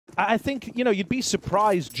I think, you know, you'd be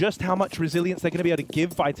surprised just how much resilience they're going to be able to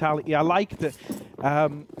give Vitality. I like that,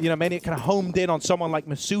 you know, Maniac kind of homed in on someone like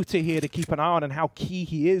Masuta here to keep an eye on and how key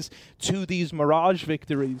he is to these Mirage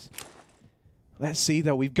victories. Let's see,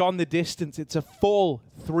 though. We've gone the distance. It's a full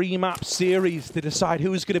 3-map series to decide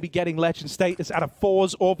who's going to be getting Legend status out of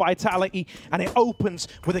forZe or Vitality, and it opens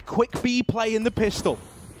with a quick B play in the pistol.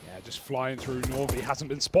 Just flying through Norv. He hasn't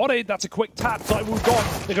been spotted. That's a quick tap. Zywoo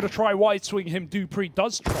gone. They're going to try wide swing him. Dupree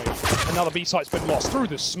does trade. Another B site's been lost through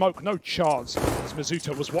the smoke. No chance. As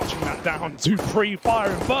Masuta was watching that down. Dupree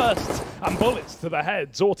firing bursts and bullets to the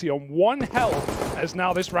head. Zorti on 1 health as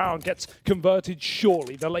now this round gets converted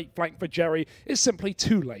shortly. The late flank for Jerry is simply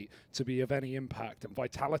too late to be of any impact. And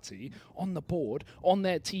Vitality on the board on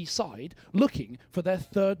their T side looking for their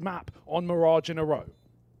 3rd map on Mirage in a row.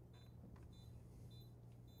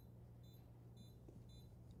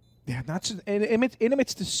 Yeah, that's in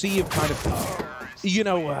amidst the sea of kind of, you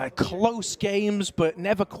know, close games, but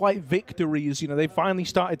never quite victories. You know, they finally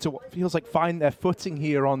started to what feels like find their footing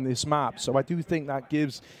here on this map. So I do think that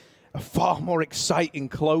gives a far more exciting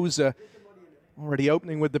closer. Already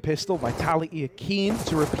opening with the pistol. Vitality are keen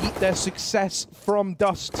to repeat their success from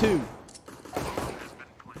Dust 2.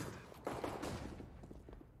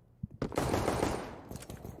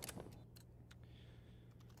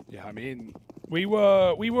 Yeah, I mean, we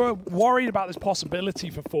were worried about this possibility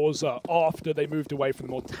for forZe after they moved away from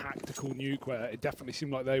the more tactical nuke, where it definitely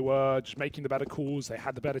seemed like they were just making the better calls. They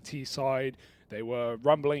had the better T side. They were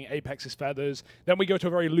rumbling Apex's feathers. Then we go to a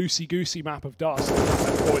very loosey-goosey map of Dust,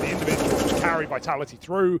 where the individuals just carry Vitality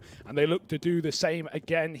through, and they look to do the same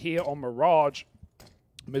again here on Mirage.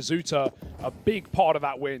 Masuta, a big part of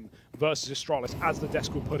that win versus Astralis, as the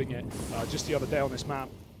desk were putting it just the other day on this map.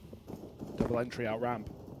 Double entry out ramp.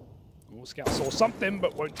 Scout saw something,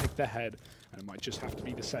 but won't take the head, and it might just have to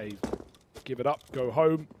be the save. Give it up, go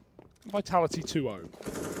home. Vitality 2-0.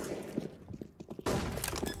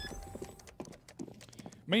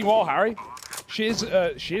 Meanwhile, Harry, shears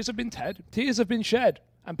have been dead, tears have been shed,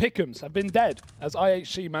 and pick'ems have been dead, as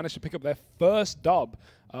IHC managed to pick up their first dub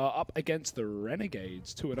up against the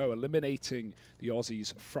Renegades, 2-0, eliminating the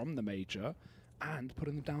Aussies from the major, and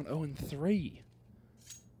putting them down 0-3.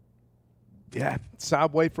 Yeah,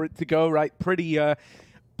 sad way for it to go, right? Pretty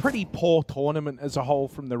poor tournament as a whole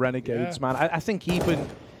from the Renegades, man. I think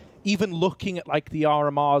even looking at like the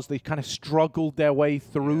RMRs, they kind of struggled their way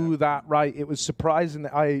through that, right? It was surprising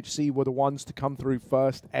that IHC were the ones to come through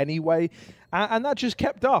first anyway, and that just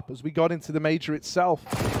kept up as we got into the major itself.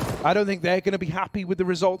 I don't think they're going to be happy with the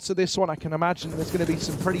results of this one. I can imagine there's going to be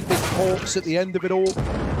some pretty big talks at the end of it all.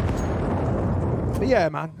 But yeah,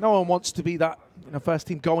 man, no one wants to be that first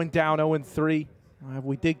team going down 0-3.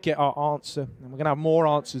 We did get our answer, and we're going to have more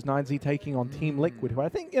answers. 9Z taking on Team Liquid, who I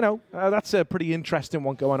think, you know, that's a pretty interesting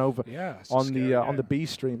one going over on the B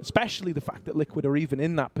stream, especially the fact that Liquid are even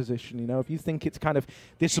in that position. You know, if you think it's kind of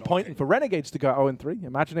disappointing for Renegades to go 0-3,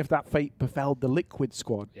 imagine if that fate befell the Liquid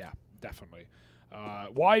squad. Yeah, definitely.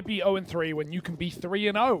 Why be 0-3 when you can be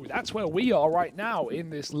 3-0? That's where we are right now in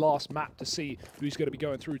this last map to see who's going to be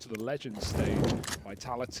going through to the Legends stage.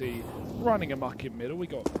 Vitality running amok in middle. We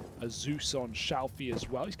got a Zeus on Shalfie as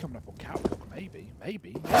well. He's coming up on Catwalk. Maybe.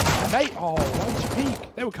 Oh, why'd you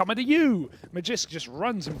peek? They were coming to you. Magisk just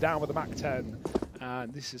runs him down with a Mach 10.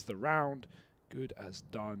 And this is the round. Good as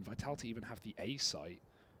done. Vitality even have the A site.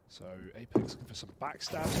 So Apex looking for some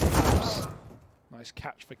backstabs perhaps. Nice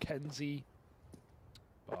catch for Kenzie.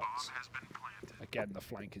 But again, the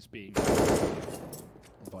flank is being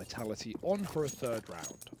Vitality on for a 3rd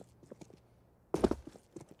round.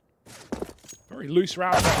 Very loose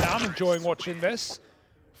round right now. I'm enjoying watching this.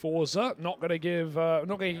 forZe not going to give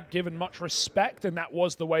given much respect, and that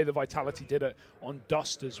was the way the Vitality did it on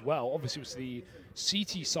Dust as well. Obviously, it was the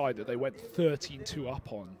CT side that they went 13-2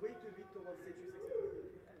 up on.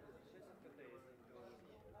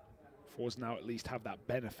 forZe now at least have that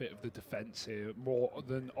benefit of the defense here, more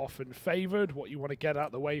than often favored. What you want to get out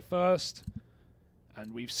of the way first.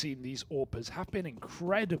 And we've seen these AWPers have been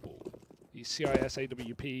incredible. These CIS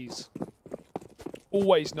AWPs,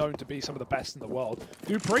 always known to be some of the best in the world.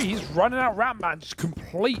 Dupree, he's running out ramp, man. Just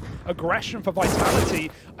complete aggression for Vitality.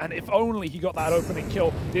 And if only he got that opening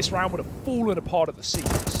kill, this round would have fallen apart at the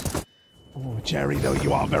seams. Oh, Jerry, though,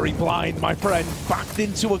 you are very blind, my friend. Backed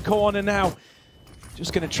into a corner now.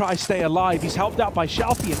 Just going to try stay alive. He's helped out by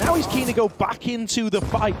Shalfie, and now he's keen to go back into the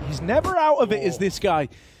fight. He's never out of it, is this guy.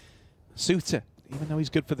 Suter, even though he's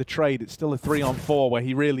good for the trade, it's still a 3-on-4 where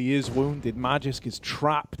he really is wounded. Magisk is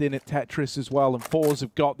trapped in at Tetris as well, and forZe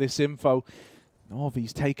have got this info.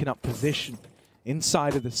 Norvi's taken up position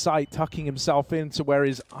inside of the site, tucking himself into where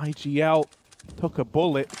his IGL took a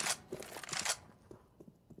bullet.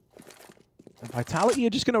 Vitality are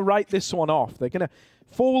just going to write this one off. They're going to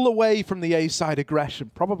fall away from the A-side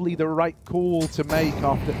aggression. Probably the right call to make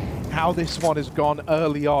after how this one has gone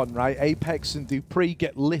early on, right? Apex and dupreeh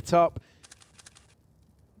get lit up.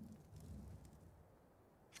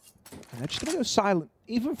 And they're just going to go silent,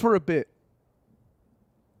 even for a bit.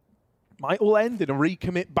 Might all end in a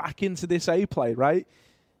recommit back into this A play, right?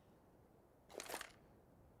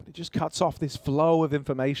 But it just cuts off this flow of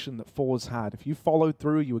information that forZe had. If you followed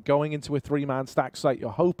through, you were going into a three-man stack site,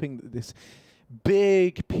 you're hoping that this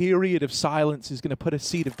big period of silence is going to put a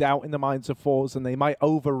seed of doubt in the minds of forZe, and they might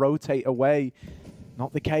over-rotate away.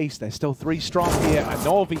 Not the case. They're still 3 strong here. And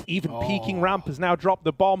Novi, even peeking ramp, has now dropped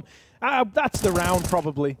the bomb. That's the round,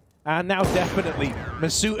 probably. And now definitely,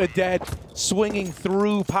 Masuta dead, swinging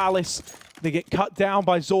through Palace. They get cut down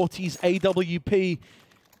by Zorti's AWP.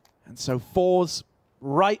 And so forZe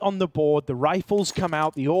right on the board. The rifles come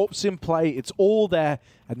out, the AWP's in play. It's all there,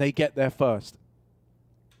 and they get there first.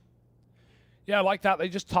 Yeah, like that. They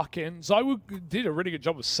just tuck in. ZywOo did a really good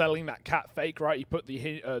job of selling that cat fake, right? He put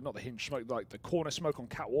the, not the hinge smoke, like the corner smoke on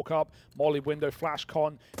catwalk up, molly window, flash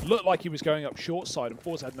con. Looked like he was going up short side, and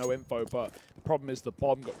forZe had no info, but the problem is the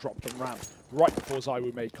bomb got dropped in ramp right before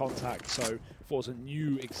ZywOo made contact, so forZe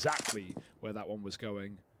knew exactly where that one was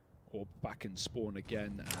going. Or back in spawn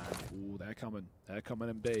again, and ooh, they're coming. They're coming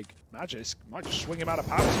in big. Magisk might just swing him out of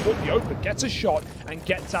Palace, walk the open, gets a shot, and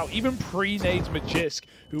gets out. Even pre-nades Magisk,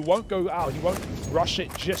 who won't go out. He won't rush it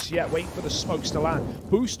just yet, waiting for the smokes to land.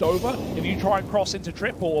 Boost over. If you try and cross into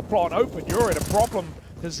triple or plant open, you're in a problem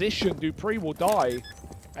position. dupreeh will die.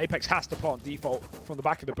 Apex has to plant default from the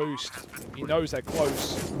back of the boost. He knows they're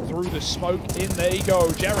close. Through the smoke, in they go.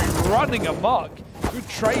 Jerry running amok. Good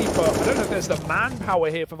trade, but I don't know if there's the manpower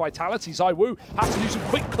here for Vitality. ZywOo has to do some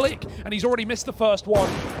quick click, and he's already missed the first one.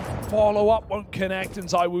 Follow-up won't connect, and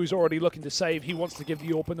ZywOo's already looking to save. He wants to give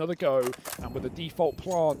the AWP another go, and with a default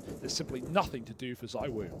plant, there's simply nothing to do for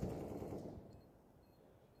ZywOo.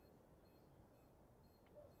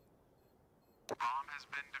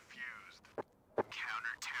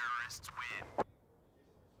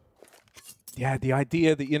 Yeah, the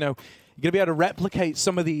idea that, you know, you're going to be able to replicate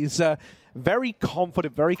some of these very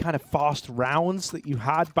confident, very kind of fast rounds that you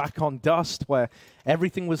had back on Dust, where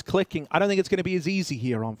everything was clicking. I don't think it's going to be as easy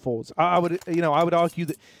here on forZe. I would argue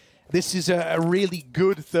that this is a really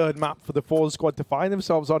good third map for the forZe squad to find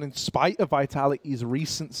themselves on, in spite of Vitality's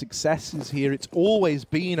recent successes here. It's always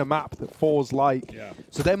been a map that forZe like. Yeah.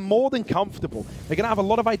 So they're more than comfortable. They're going to have a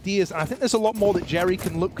lot of ideas, and I think there's a lot more that Jerry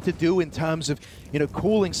can look to do in terms of, you know,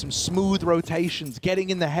 calling some smooth rotations, getting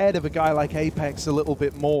in the head of a guy like Apex a little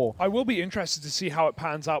bit more. I will be interested to see how it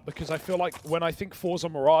pans out, because I feel like when I think forZe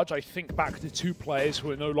Mirage, I think back to 2 players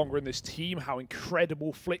who are no longer in this team, how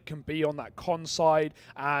incredible Flick can be on that con side,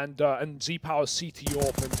 and Z-Power's CT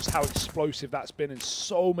AWP, and just how explosive that's been in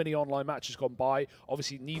so many online matches gone by.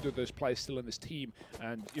 Obviously, neither of those players still in this team,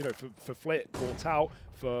 and, you know, for Flick, brought out,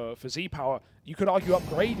 for Z-Power, you could argue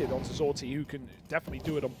upgraded onto Zorti, who can definitely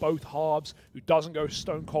do it on both halves, who doesn't go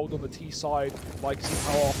stone cold on the T side like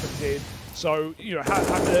Z-Power often did. So, you know,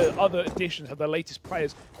 have the other additions, have the latest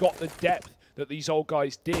players got the depth that these old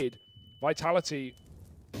guys did? Vitality,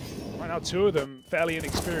 right now 2 of them fairly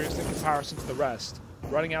inexperienced in comparison to the rest.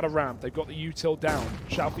 Running out of ramp, they've got the util down.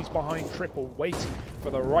 Shalfie's behind triple, waiting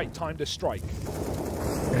for the right time to strike.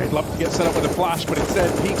 Yeah, he'd love to get set up with a flash, but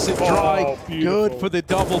instead peeks it dry. Good for the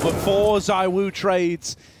double, but 4 ZywOo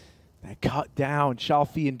trades. They're cut down.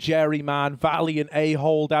 Shalfie and Jerry, man. Valiant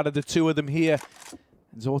A-hold out of the 2 of them here.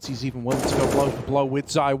 And Zorti's even willing to go blow for blow with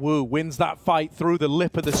ZywOo. Wins that fight through the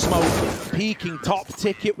lip of the smoke. Peeking top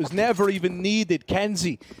ticket was never even needed.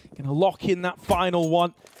 kenzie gonna lock in that final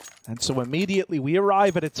one. And so immediately we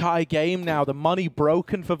arrive at a tie game now. The money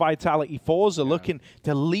broken for Vitality. forZe are looking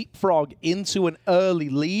to leapfrog into an early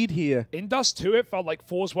lead here. In Dust 2, it felt like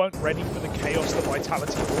forZe weren't ready for the chaos that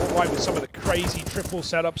Vitality brought, right? With some of the crazy triple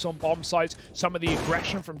setups on bomb sites, some of the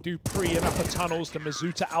aggression from dupreeh in upper tunnels, the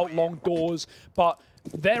Masuta out long doors, but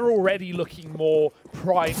they're already looking more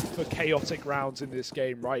primed for chaotic rounds in this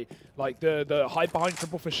game, right? Like the hide behind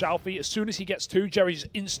triple for Shalfie. As soon as he gets 2, Jerry's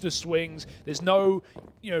insta swings. There's no,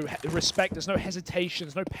 you know, respect. There's no hesitation.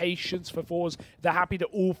 There's no patience for forZe. They're happy to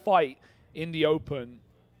all fight in the open.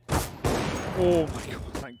 Oh my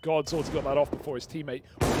god! Thank God, Zorti got that off before his teammate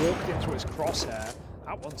walked into his crosshair.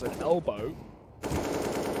 That one's an elbow.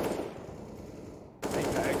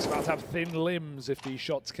 Apex about to have thin limbs if these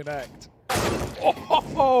shots connect.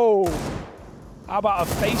 Oh! How about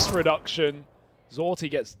a face reduction? Zorti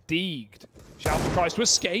gets deeged. Shalfie tries to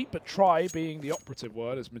escape, but try being the operative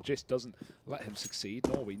word as Magisk doesn't let him succeed.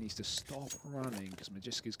 Norway needs to stop running because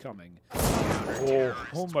Magisk is coming. Oh,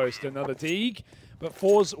 almost another dig. But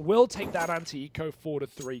forZe will take that anti-eco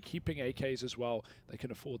 4-3, keeping AKs as well. They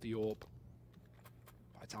can afford the AWP.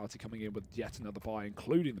 Vitality coming in with yet another buy,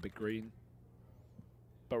 including the big green.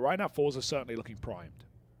 But right now, forZe are certainly looking primed.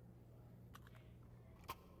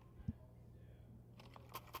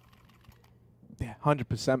 Yeah,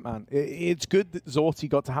 100%, man. It's good that Zorti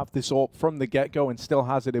got to have this AWP from the get-go and still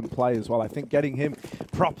has it in play as well. I think getting him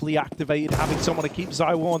properly activated, having someone to keep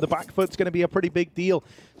ZywOo on the back foot is going to be a pretty big deal.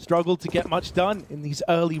 Struggled to get much done in these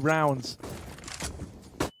early rounds.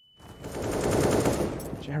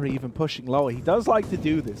 Jerry even pushing lower. He does like to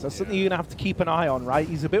do this. That's something you're going to have to keep an eye on, right?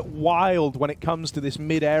 He's a bit wild when it comes to this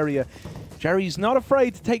mid-area. Jerry's not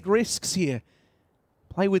afraid to take risks here.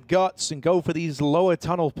 Play with guts and go for these lower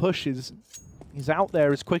tunnel pushes. He's out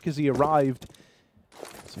there as quick as he arrived.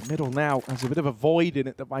 So middle now has a bit of a void in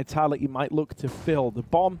it that Vitality might look to fill. The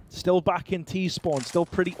bomb still back in T-spawn, still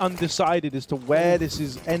pretty undecided as to where this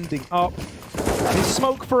is ending up. His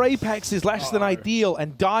smoke for Apex is less than ideal,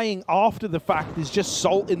 and dying after the fact is just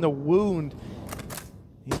salt in the wound.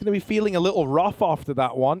 He's going to be feeling a little rough after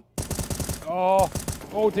that one.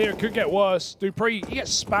 Oh dear, it could get worse. dupreeh, he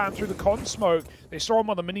gets spammed through the con smoke. They saw him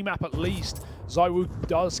on the minimap at least. ZywOo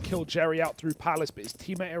does kill Jerry out through Palace, but his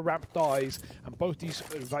teammate at ramp dies, and both these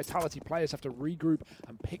Vitality players have to regroup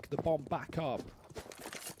and pick the bomb back up.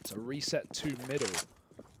 It's a reset to middle.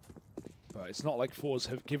 But it's not like forZe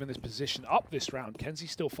have given this position up this round.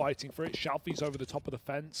 Kenzie's still fighting for it. Shalfie's over the top of the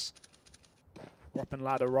fence. Or up and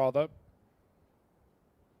ladder, rather.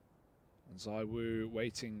 And ZywOo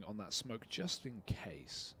waiting on that smoke just in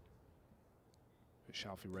case. But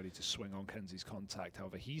Shalfie ready to swing on Kenzie's contact.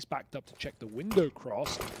 However, he's backed up to check the window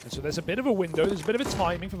cross. And so there's a bit of a window. There's a bit of a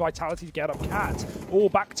timing for Vitality to get up Cat. Oh,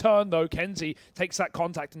 back turn though. Kenzie takes that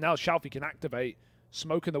contact and now Shalfie can activate.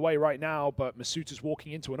 Smoke in the way right now, but Masuta's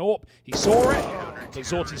walking into an AWP. He saw it, but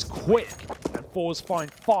Zorti's quick. And forZe find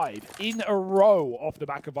 5 in a row off the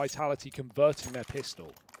back of Vitality converting their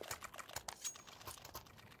pistol.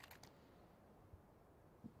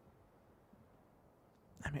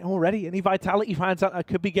 I mean, already, any Vitality fans out there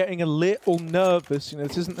could be getting a little nervous. You know,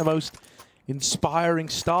 this isn't the most inspiring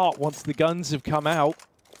start once the guns have come out.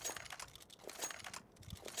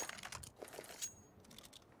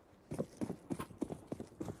 A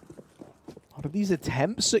lot of these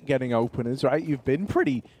attempts at getting openers, right? You've been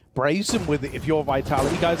pretty brazen with it if you're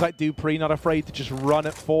Vitality. Guys like dupreeh not afraid to just run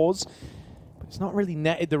at forZe. It's not really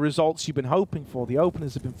netted the results you've been hoping for. The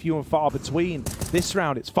openers have been few and far between. This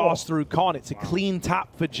round, it's fast through con. It's a clean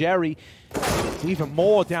tap for Jerry. Even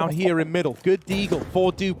more down here in middle. Good deagle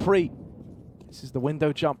for dupreeh. This is the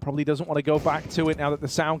window jump. Probably doesn't want to go back to it now that the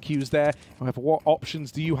sound cue's there. However, what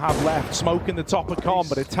options do you have left? Smoke in the top of con,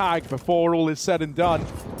 but a tag before all is said and done.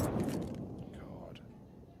 God.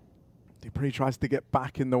 dupreeh tries to get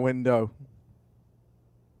back in the window.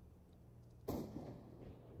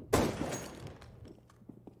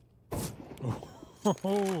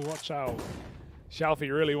 Oh, watch out.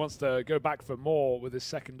 Shalfie really wants to go back for more with his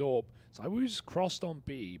second AWP. ZywOo's crossed on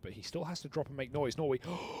B, but he still has to drop and make noise. Norway,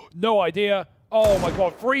 no idea. Oh my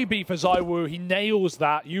god, freebie for ZywOo. He nails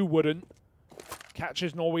that. You wouldn't.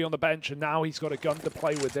 Catches Norway on the bench, and now he's got a gun to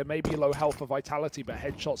play with. There may be low health for Vitality, but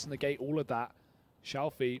headshots negate all of that.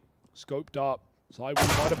 Shalfie scoped up. ZywOo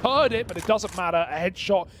might have heard it, but it doesn't matter. A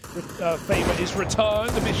headshot favor is returned.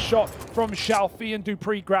 A missed shot from Shalfie, and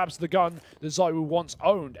dupreeh grabs the gun that ZywOo once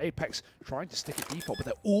owned. Apex trying to stick at default, but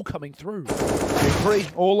they're all coming through.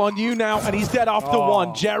 dupreeh all on you now, and he's dead after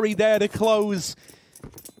one. Jerry there to close.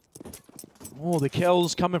 Oh, the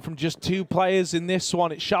kills coming from just 2 players in this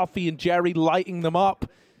one. It's Shalfie and Jerry lighting them up.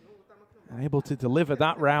 Able to deliver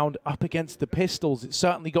that round up against the pistols. It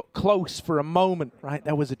certainly got close for a moment, right?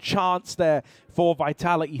 There was a chance there for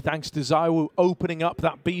Vitality thanks to ZywOo opening up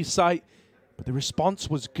that B site. But the response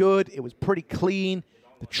was good. It was pretty clean.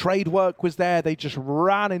 The trade work was there. They just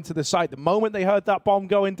ran into the site. The moment they heard that bomb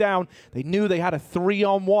going down, they knew they had a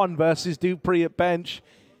 3-on-1 versus dupreeh at bench.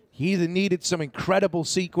 He either needed some incredible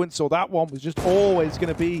sequence or that one was just always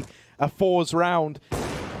going to be a forZe round.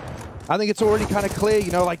 I think it's already kind of clear,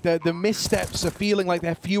 you know, like the missteps are feeling like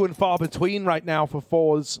they're few and far between right now for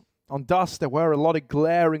forZe. On Dust, there were a lot of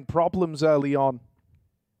glaring problems early on.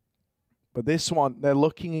 But this one, they're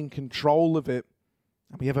looking in control of it.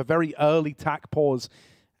 And we have a very early tack pause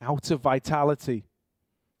out of Vitality.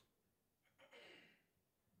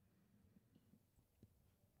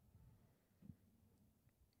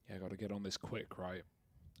 Yeah, got to get on this quick, right?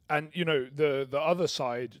 And, you know, the other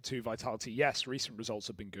side to Vitality, yes, recent results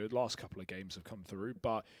have been good. Last couple of games have come through.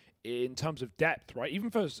 But in terms of depth, right, even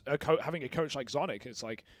for having a coach like Zonic, it's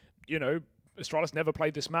like, you know, Astralis never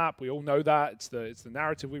played this map. We all know that. It's the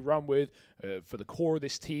narrative we run with for the core of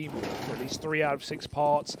this team, for at least 3 out of 6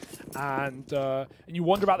 parts. And you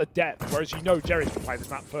wonder about the depth, whereas you know Jerry's been playing this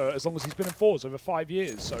map for as long as he's been in forZe, over 5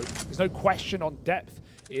 years. So there's no question on depth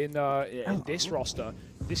in this roster.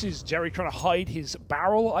 This is Jerry trying to hide his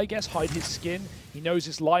barrel, I guess, hide his skin. He knows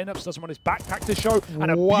his lineups, doesn't want his backpack to show.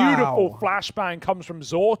 And a beautiful flashbang comes from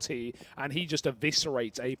Zorti, and he just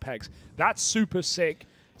eviscerates Apex. That's super sick.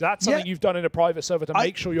 That's something you've done in a private server to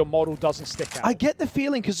make sure your model doesn't stick out. I get the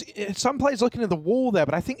feeling, because some players looking at the wall there,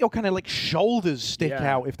 but I think your kind of like shoulders stick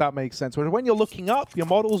out, if that makes sense. Whereas when you're looking up, your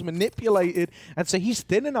model's manipulated, and so he's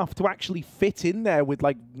thin enough to actually fit in there with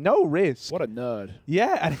like no risk. What a nerd.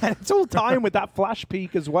 Yeah, and it's all time with that flash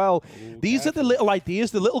peek as well. These are the little ideas,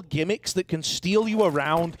 the little gimmicks that can steal you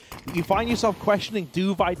around. You find yourself questioning,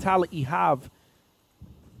 do Vitality have?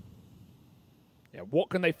 Yeah, what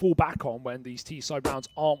can they fall back on when these T-side rounds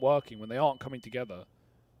aren't working, when they aren't coming together?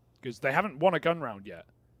 Because they haven't won a gun round yet.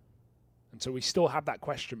 And so we still have that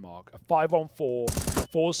question mark. A 5-on-4.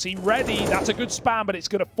 forZe seem ready. That's a good spam, but it's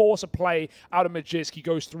going to force a play out of Magisk. He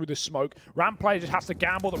goes through the smoke. Ramp player just has to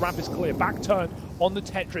gamble. The ramp is clear. Back turn on the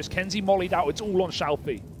Tetris. kenzie mollied out. It's all on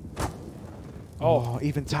Shalfie. Oh,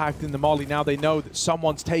 even tagged in the molly. Now they know that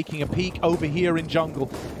someone's taking a peek over here in jungle.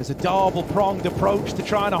 There's a double-pronged approach to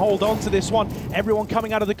trying to hold on to this one. Everyone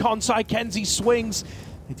coming out of the con side. kenzie swings.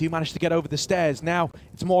 They do manage to get over the stairs. Now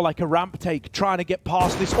it's more like a ramp take, trying to get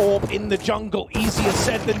past this orb in the jungle. Easier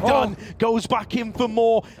said than done. Goes back in for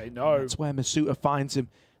more. They know. That's where Masuta finds him.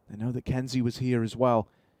 They know that kenzie was here as well.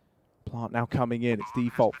 Plant now coming in. It's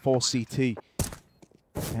default for CT.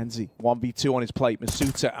 kenzie, 1v2 on his plate.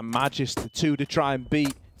 Masuta and Magis, the 2 to try and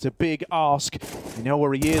beat. It's a big ask. They know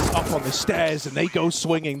where he is, up on the stairs, and they go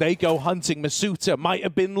swinging. They go hunting. Masuta might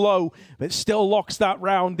have been low, but still locks that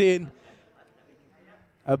round in.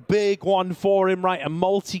 A big one for him, right? A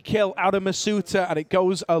multi-kill out of Masuta, and it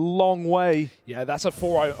goes a long way. Yeah, that's a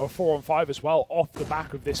 4-on-5 as well, off the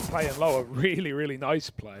back of this play and low. A really, really nice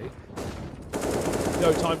play.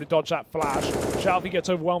 No time to dodge that flash. Shalfie gets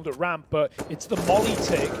overwhelmed at ramp, but it's the molly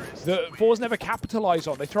tick that forZe never capitalize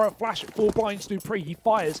on. They throw a flash at 4 blinds Dupree. He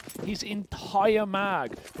fires his entire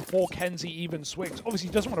mag before kenzie even swings. Obviously,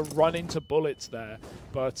 he doesn't want to run into bullets there,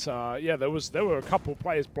 but yeah, there were a couple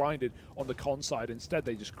players blinded on the con side. Instead,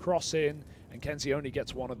 they just cross in, and kenzie only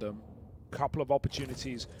gets one of them. Couple of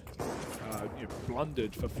opportunities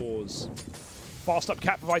blundered for forZe. Fast up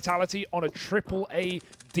cap for Vitality on a AAA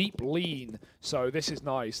deep lean. So this is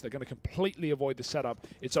nice. They're going to completely avoid the setup.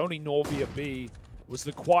 It's only Norvia B. Was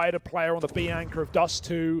the quieter player on the B anchor of Dust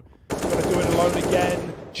 2. Going to do it alone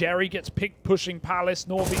again. Jerry gets picked pushing Palace.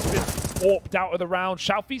 Norvi's been warped out of the round.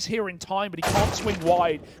 Shalfie's here in time, but he can't swing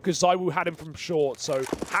wide because ZywOo had him from short. So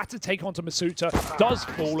had to take onto Masuta. Does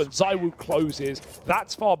fall, and ZywOo closes.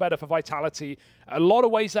 That's far better for Vitality. A lot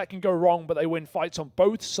of ways that can go wrong, but they win fights on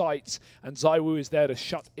both sides, and ZywOo is there to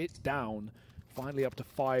shut it down. Finally up to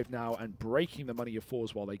 5 now, and breaking the money of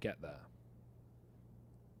forZe while they get there.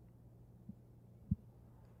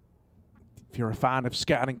 If you're a fan of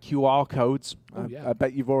scanning QR codes, I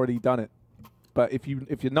bet you've already done it. But if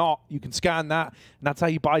you're not, you can scan that, and that's how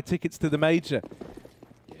you buy tickets to the major.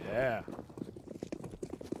 Yeah.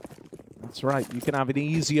 That's right. You can have an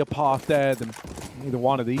easier path there than either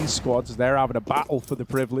one of these squads. They're having a battle for the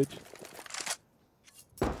privilege.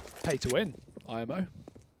 Pay to win, IMO.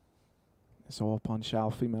 It's all up on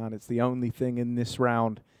Shalfie, man. It's the only thing in this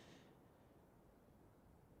round.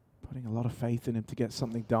 Putting a lot of faith in him to get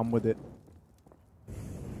something done with it.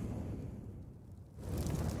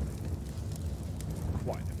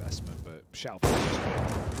 Quite an investment, but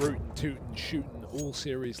Shalfie's rootin', tootin', shooting all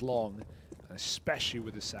series long, especially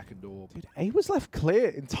with the second orb. Dude, A was left clear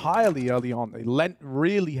entirely early on. They lent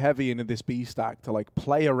really heavy into this B stack to like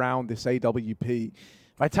play around this AWP.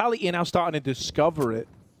 Vitality are now starting to discover it,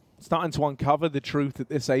 starting to uncover the truth that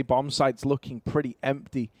this A bomb site's looking pretty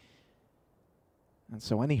empty. And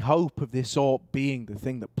so any hope of this AWP being the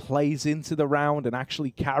thing that plays into the round and actually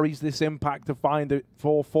carries this impact to find it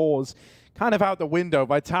for forZe, kind of out the window.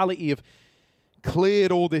 Vitality have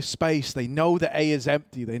cleared all this space. They know that A is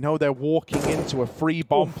empty. They know they're walking into a free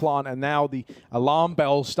bomb plant, and now the alarm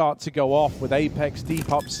bells start to go off with Apex deep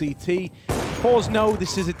up CT. forZe know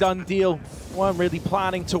this is a done deal. Weren't really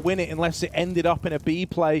planning to win it unless it ended up in a B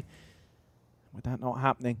play. With that not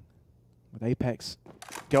happening, With Apex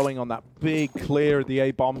going on that big clear of the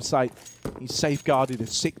A bomb site, he's safeguarded a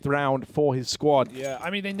 6th round for his squad. Yeah, I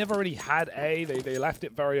mean, they never really had A. They left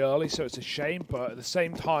it very early, so it's a shame. But at the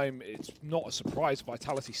same time, it's not a surprise.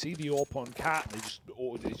 Vitality see the AWP on Cat, they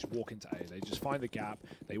just walk into A. They just find the gap.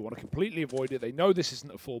 They want to completely avoid it. They know this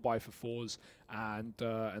isn't a full buy for forZe, and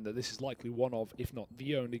that this is likely one of, if not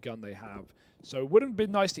the only gun they have. So it would have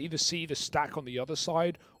been nice to either see the stack on the other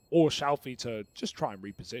side or Shalfie to just try and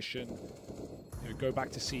reposition. You know, go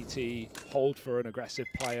back to CT, hold for an aggressive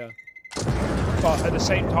player. But at the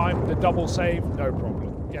same time, the double save, no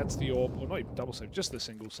problem. Gets the AWP, or not even double save, just the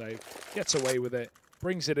single save. Gets away with it,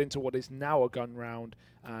 brings it into what is now a gun round,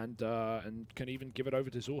 and can even give it over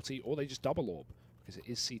to Zorti, or they just double AWP, because it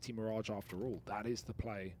is CT Mirage after all. That is the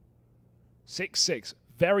play. 6-6,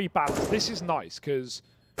 very balanced. This is nice, because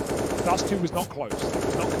Dust 2 was not close. It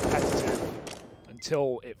was not competitive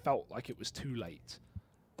until it felt like it was too late.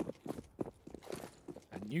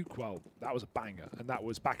 And Nuke, well, that was a banger, and that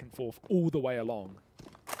was back and forth all the way along.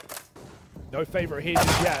 No favourite here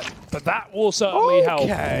just yet, but that will certainly help.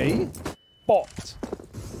 Okay. Bopped.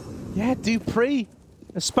 Yeah, dupreeh,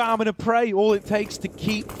 a spam and a pray, all it takes to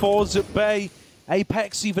keep forZe at bay.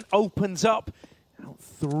 Apex even opens up out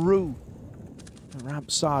through the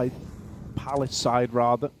ramp side, palace side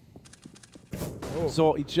rather.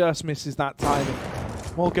 Zorti just misses that timing.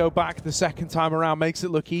 We'll go back the second time around, makes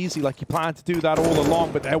it look easy, like he planned to do that all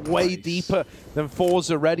along, but they're way deeper than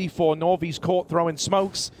forZe are ready for. Norvy's caught throwing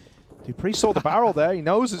smokes. dupreeh saw the barrel there. He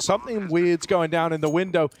knows that something weird's going down in the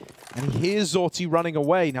window, and he hears Zorti running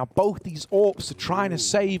away. Now both these AWPs are trying to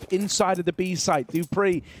save inside of the B site.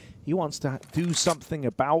 dupreeh, he wants to do something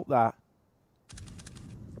about that.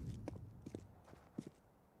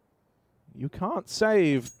 You can't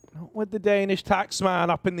save, not with the Danish taxman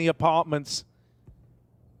up in the apartments.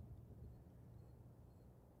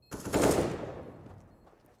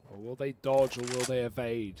 Or will they dodge or will they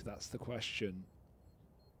evade? That's the question.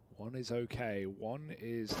 One is okay. One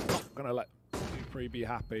is not going to let dupreeh be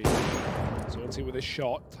happy. Zorti with a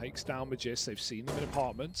shot, takes down Magis. They've seen them in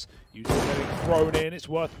apartments. Usually getting thrown in. It's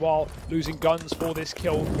worthwhile losing guns for this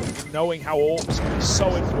kill, knowing how AWPs can be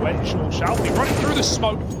so influential. Shalfie running through the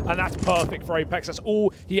smoke, and that's perfect for Apex. That's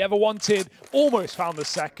all he ever wanted. Almost found the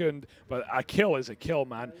second, but a kill is a kill,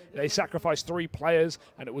 man. They sacrificed 3 players,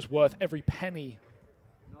 and it was worth every penny.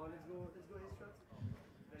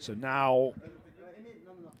 So now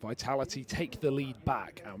Vitality take the lead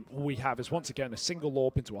back, and all we have is once again a single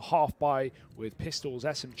AWP into a half buy with pistols,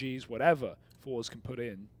 SMGs, whatever forZe can put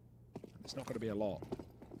in. It's not going to be a lot.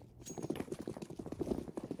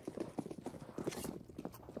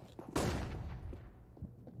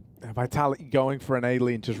 Vitality going for an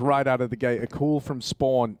alien just right out of the gate. A call from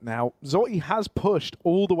spawn. Now, Zorti has pushed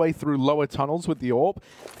all the way through lower tunnels with the AWP,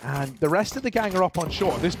 and the rest of the gang are up on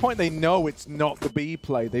short. At this point, they know it's not the B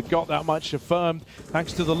play. They've got that much affirmed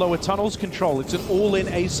thanks to the lower tunnels control. It's an all-in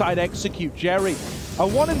A-side execute. Jerry, a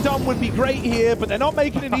one and done would be great here, but they're not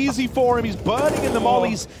making it easy for him. He's burning in the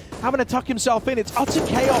mollies, having to tuck himself in. It's utter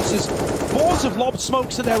chaos as forZe have lobbed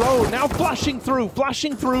smokes of their own. Now flashing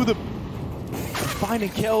through them. Finding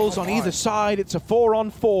kills on either side. It's a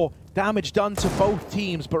 4-on-4. Damage done to both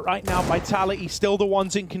teams, but right now Vitality still the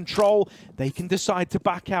ones in control. They can decide to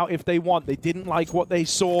back out if they want. They didn't like what they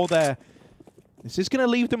saw there. This is going to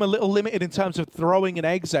leave them a little limited in terms of throwing an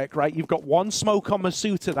exec, right? You've got one smoke on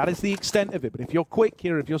Masuta. That is the extent of it. But if you're quick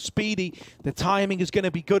here, if you're speedy, the timing is going to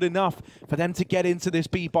be good enough for them to get into this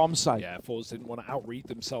B bomb site. Yeah, forZe didn't want to outread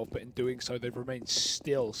themselves, but in doing so, they've remained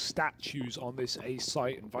still statues on this A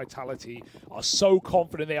site, and Vitality are so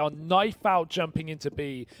confident. They are knife out jumping into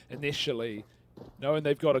B initially, knowing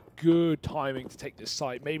they've got a good timing to take this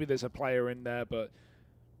site. Maybe there's a player in there, but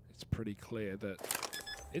it's pretty clear that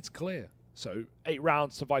it's clear. So 8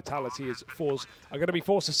 rounds to Vitality as forZe are going to be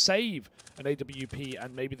forced to save an AWP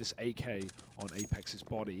and maybe this AK on Apex's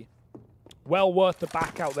body. Well worth the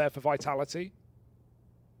back out there for Vitality.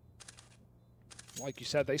 Like you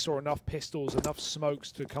said, they saw enough pistols, enough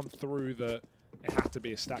smokes to come through that it had to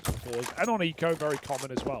be a stack for forZe. And on Eco, very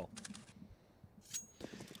common as well.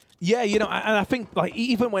 Yeah, you know, and I think like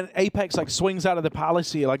even when Apex like swings out of the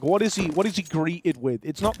palace here, like what is he greeted with?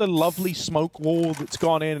 It's not the lovely smoke wall that's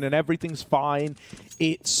gone in and everything's fine.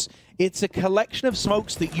 It's a collection of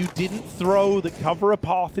smokes that you didn't throw that cover a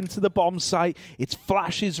path into the bomb site. It's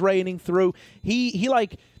flashes raining through. He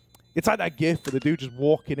like, it's like that gif of the dude just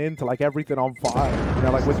walking into like everything on fire, you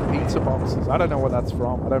know, like with pizza boxes. I don't know where that's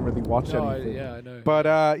from. I don't really watch anything. Yeah, I know.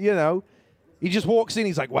 But you know, he just walks in.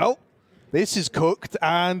 He's like, well, this is cooked,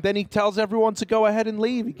 and then he tells everyone to go ahead and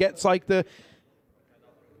leave. He gets like the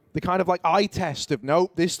the kind of like eye test of,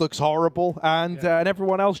 nope, this looks horrible, and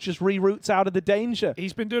everyone else just reroutes out of the danger.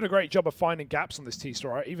 He's been doing a great job of finding gaps on this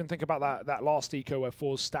T-Star. Right? Even think about that last eco where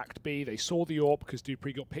forZe stacked B. They saw the AWP because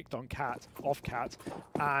dupreeh got picked on off Cat,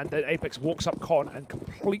 and then Apex walks up Con and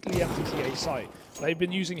completely empties the A site. They've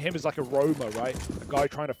been using him as like a roamer, right? A guy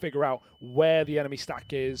trying to figure out where the enemy stack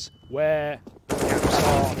is, where the gaps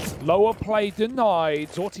are. Lower play denied.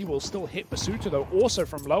 Zorti will still hit masuta though, also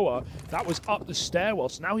from lower. That was up the stairwell,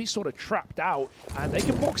 so now he's sort of trapped out, and they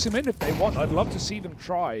can box him in if they want. I'd love to see them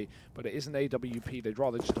try, but it is an AWP. They'd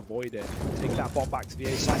rather just avoid it. Take that bomb back to the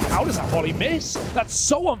A side. How does that volley miss? That's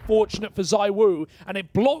so unfortunate for ZywOo, and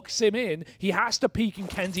it blocks him in. He has to peek, and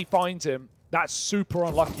Kenzie finds him. That's super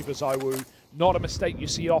unlucky for ZywOo. Not a mistake you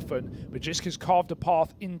see often, but just has carved a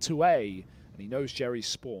path into A, and he knows Jerry's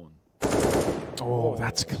spawn. Oh,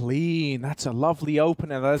 that's clean. That's a lovely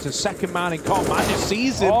opener. There's a second man in Con. Magic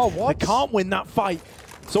sees him. Oh, what? They can't win that fight.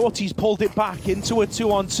 Zorti's pulled it back into a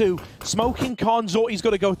 2-on-2. Smoking Con. Zorti's got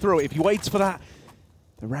to go through it. If he waits for that,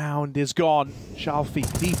 the round is gone.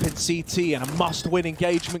 Shalfie deep in CT, and a must-win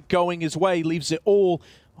engagement going his way. Leaves it all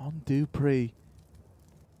on dupreeh.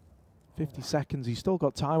 50 seconds. He's still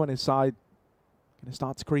got time on his side. Going to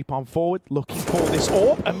start to creep on forward, looking for this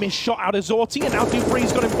AWP. A missed shot out of Zorti, and now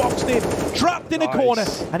dupreeh's got him boxed in, trapped in a corner,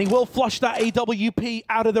 and he will flush that AWP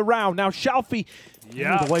out of the round. Now Shalfie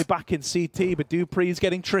all the way back in CT, but dupreeh's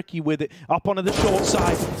getting tricky with it. Up onto the short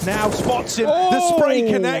side, now spots him. The spray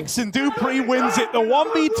connects, and dupreeh wins it. The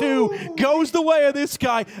 1v2 goes the way of this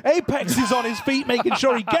guy. Apex is on his feet, making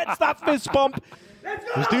sure he gets that fist bump,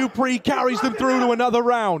 as dupreeh carries them through to another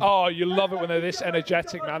round. Oh, you love it when they're this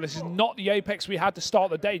energetic, man. This is not the Apex we had to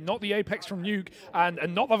start the day, not the Apex from Nuke, and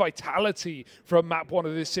not the vitality from map 1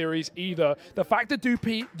 of this series either. The fact that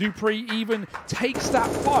dupreeh even takes that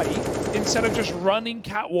fight instead of just running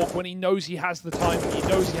catwalk when he knows he has the time, he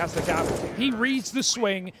knows he has the gap. He reads the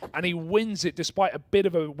swing, and he wins it despite a bit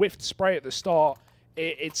of a whiffed spray at the start.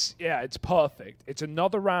 It's perfect. It's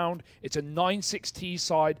another round. It's a 9-6 T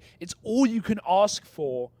side. It's all you can ask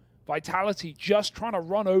for. Vitality just trying to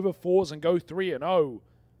run over forZe and go 3-0.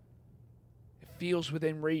 It feels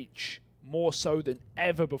within reach, more so than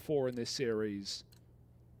ever before in this series.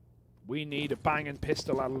 We need a banging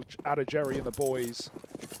pistol out of Jerry and the boys.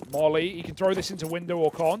 Molly, he can throw this into window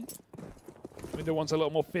or Con. Window one's a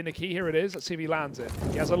little more finicky. Here it is. Let's see if he lands it.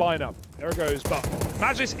 He has a lineup. There it goes. But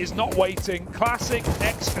Magis is not waiting. Classic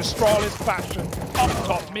ex-Astralis fashion. Up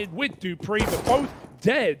top mid with dupreeh, but both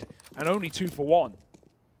dead and only 2 for 1.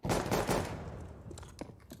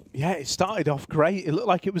 Yeah, it started off great. It looked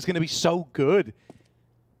like it was going to be so good.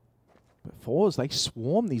 But forZe, they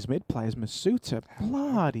swarm these mid players. masuta,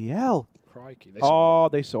 bloody hell. Crikey. They saw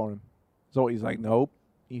him. Zorti's like, nope.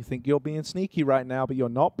 You think you're being sneaky right now, but you're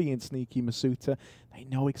not being sneaky, masuta. They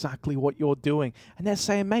know exactly what you're doing. And they're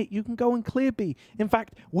saying, mate, you can go and clear B. In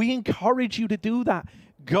fact, we encourage you to do that.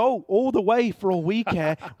 Go all the way for all we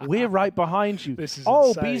care. We're right behind you. This is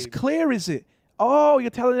insane. B's clear, is it? Oh, you're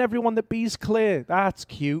telling everyone that B's clear. That's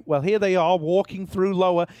cute. Well, here they are walking through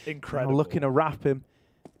lower. Incredible. Looking to wrap him.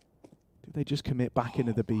 Do they just commit back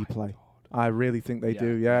into the B play? God. I really think they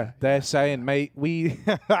do, yeah. They're saying, mate, we...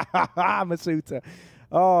 masuta.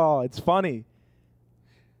 Oh, it's funny.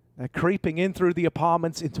 They're creeping in through the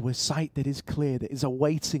apartments into a site that is clear, that is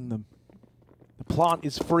awaiting them. The plant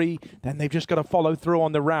is free, then they've just got to follow through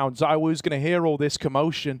on the round. ZywOo's going to hear all this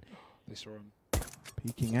commotion. This room.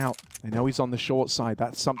 Peeking out. They know he's on the short side.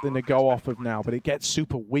 That's something to go off of now, but it gets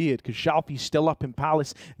super weird because Shalfie's still up in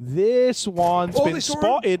Palace. This one's been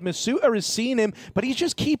spotted. masuta has seen him, but he's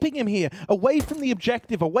just keeping him here, away from the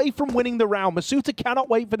objective, away from winning the round. masuta cannot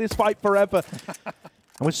wait for this fight forever.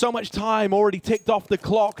 And with so much time already ticked off the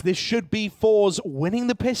clock, this should be forZe winning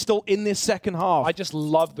the pistol in this second half. I just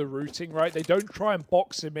love the routing, right? They don't try and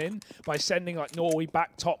box him in by sending like Norway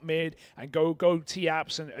back top mid and go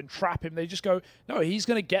T-apps and trap him. They just go, no, he's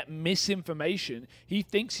going to get misinformation. He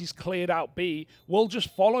thinks he's cleared out B. We'll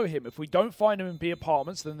just follow him. If we don't find him in B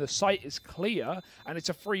apartments, then the site is clear and it's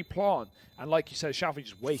a free plant. And like you said, Shalfie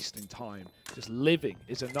just wasting time. Just living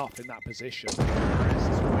is enough in that position.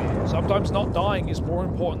 Sometimes not dying is more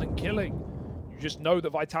important than killing. You just know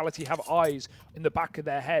that Vitality have eyes in the back of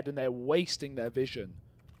their head and they're wasting their vision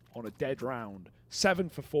on a dead round. 7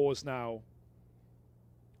 for forZe now.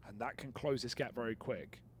 And that can close this gap very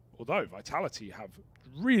quick. Although Vitality have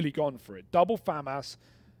really gone for it. Double FAMAS,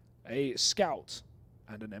 a Scout,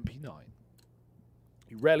 and an MP9.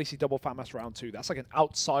 You rarely see double FAMAS round 2. That's like an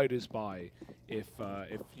outsider's buy if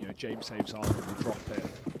you know, James saves after the drop there.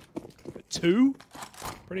 But 2?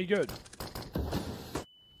 Pretty good.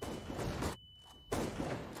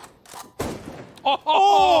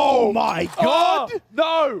 Oh my God!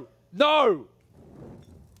 No! No!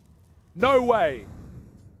 No way.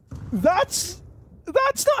 That's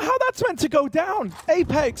not how that's meant to go down.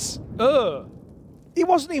 Apex. He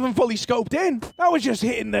wasn't even fully scoped in. That was just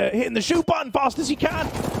hitting the shoot button fast as he can.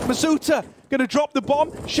 Masuta gonna drop the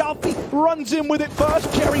bomb. Shalfie runs in with it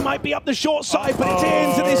first. Jerry might be up the short side, but it's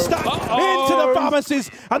into this stack, into the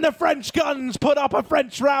pharmacies, and the French guns put up a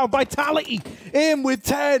French round. Vitality in with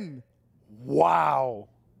 10. Wow.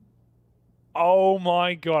 Oh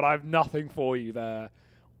my God, I have nothing for you there.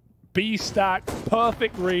 B stack,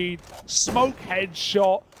 perfect read, smoke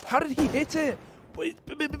headshot. How did he hit it? He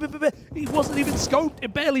wasn't even scoped.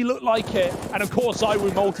 It barely looked like it. And of course,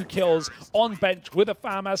 ZywOo multi-kills on bench with a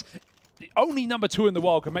FAMAS. The only #2 in the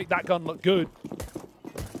world can make that gun look good.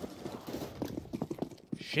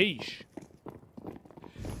 Sheesh.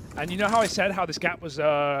 And you know how I said how this gap was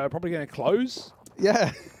probably going to close?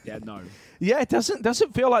 Yeah. Yeah, no. Yeah, it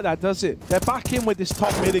doesn't feel like that, does it? They're back in with this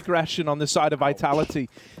top mid aggression on the side of Vitality.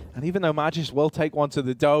 And even though Magis will take one to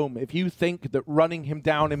the dome, if you think that running him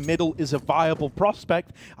down in middle is a viable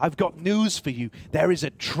prospect, I've got news for you. There is a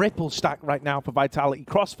triple stack right now for Vitality.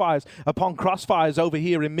 Crossfires upon crossfires over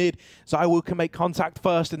here in mid. ZywOo can make contact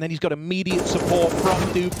first, and then he's got immediate support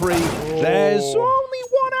from Dupree. There's only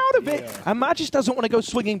one out of it. And Magis doesn't want to go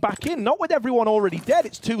swinging back in. Not with everyone already dead.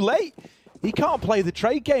 It's too late. He can't play the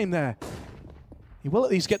trade game there. He will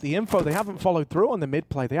at least get the info. They haven't followed through on the mid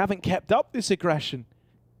play. They haven't kept up this aggression.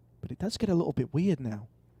 But it does get a little bit weird now.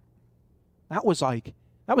 That was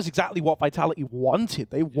exactly what Vitality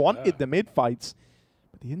wanted. They wanted the mid fights.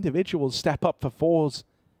 But the individuals step up for forZe.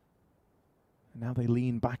 And now they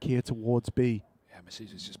lean back here towards B. Yeah,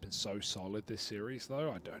 Masuza's just been so solid this series,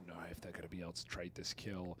 though. I don't know if they're going to be able to trade this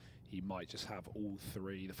kill. He might just have all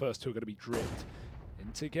three. The first two are going to be dripped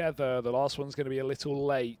in together. The last one's going to be a little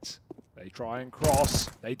late. They try and cross.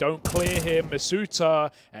 They don't clear him.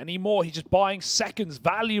 Masuta anymore. He's just buying seconds,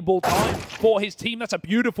 valuable time for his team. That's a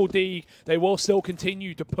beautiful D. They will still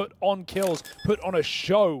continue to put on kills, put on a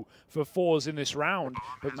show for forZe in this round,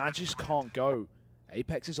 but Magis can't go.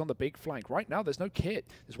 Apex is on the big flank. Right now, there's no kit.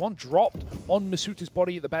 There's one dropped on Masuta's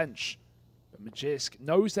body at the bench. But Magisk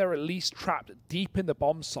knows they're at least trapped deep in the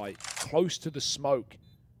bomb site, close to the smoke.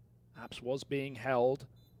 Apps was being held,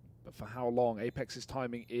 but for how long? Apex's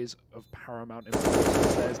timing is of paramount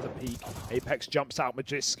importance. There's the peak. Apex jumps out.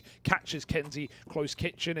 Magisk catches Kenzie. Close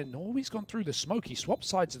kitchen, and he's gone through the smoke. He swapped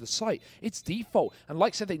sides of the site. It's default. And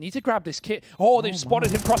like I said, they need to grab this kit. Oh, they've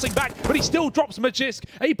spotted him crossing back, but he still drops Magisk.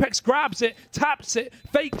 Apex grabs it, taps it,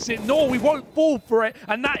 fakes it. No, we won't fall for it.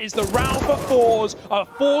 And that is the round for forZe. A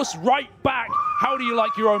force right back. How do you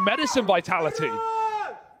like your own medicine, Vitality?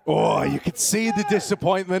 Oh, you could see the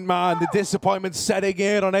disappointment, man. The disappointment setting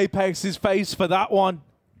in on Apex's face for that one.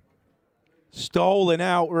 Stolen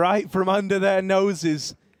out right from under their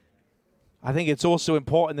noses. I think it's also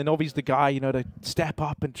important that Novi's the guy, to step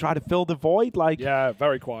up and try to fill the void. Yeah,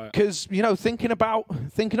 very quiet. Because, thinking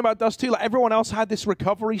about Dust too, everyone else had this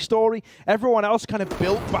recovery story. Everyone else kind of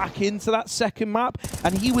built back into that second map,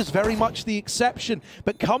 and he was very much the exception.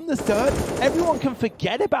 But come the third, everyone can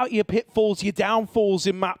forget about your pitfalls, your downfalls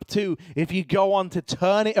in map 2 if you go on to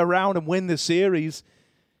turn it around and win the series.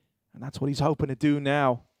 And that's what he's hoping to do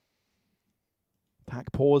now.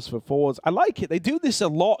 Attack pause for forZe. I like it. They do this a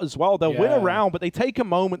lot as well. They'll win a round, but they take a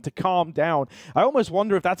moment to calm down. I almost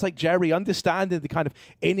wonder if that's like Jerry understanding the kind of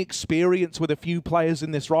inexperience with a few players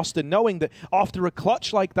in this roster, knowing that after a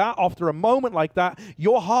clutch like that, after a moment like that,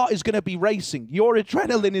 your heart is going to be racing. Your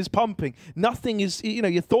adrenaline is pumping. Nothing is,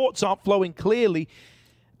 your thoughts aren't flowing clearly.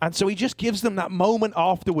 And so he just gives them that moment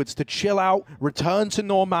afterwards to chill out, return to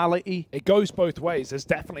normality. It goes both ways. There's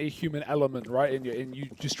definitely a human element, right? In you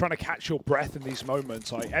just trying to catch your breath in these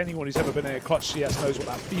moments. Like anyone who's ever been in a clutch CS knows what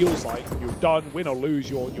that feels like. When you're done, win or lose,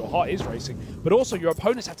 your heart is racing. But also your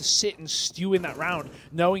opponents have to sit and stew in that round,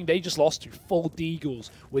 knowing they just lost to full deagles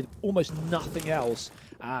with almost nothing else.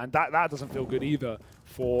 And that doesn't feel good either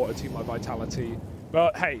for a team like Vitality.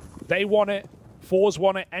 But hey, they won it. forZe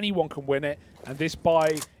won it. Anyone can win it. And this buy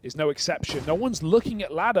is no exception. No one's looking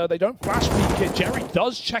at ladder. They don't flash peek it. Jerry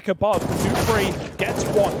does check above. Dupree gets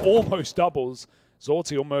one, almost doubles.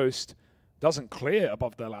 Zorti almost doesn't clear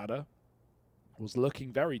above the ladder. Was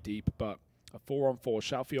looking very deep, but a 4-on-4.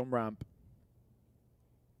 Shalfie on ramp.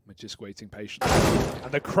 Magisk waiting patiently.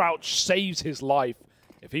 And the crouch saves his life.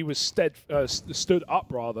 If he was stood up,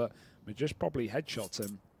 rather, Magisk probably headshots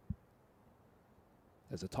him.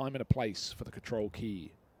 There's a time and a place for the control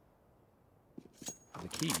key. And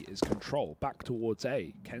the key is control. Back towards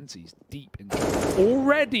A. Kenzie's deep in jungle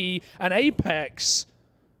already. And Apex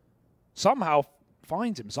somehow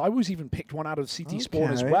finds him. ZywOo's even picked one out of CT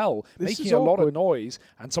spawn as well, This making a lot of noise,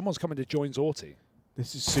 and someone's coming to join Zorti.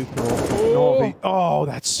 This is super awkward. Oh,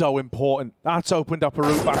 that's so important. That's opened up a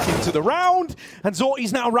route back into the round, and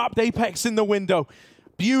Zorti's now wrapped Apex in the window.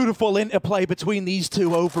 Beautiful interplay between these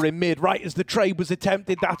two over in mid. Right as the trade was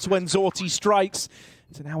attempted, that's when Zorti strikes.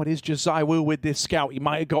 So now it is just ZywOo with this scout. He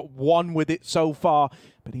might have got one with it so far,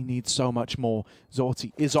 but he needs so much more.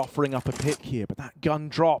 Zorti is offering up a pick here, but that gun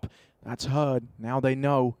drop, that's heard. Now they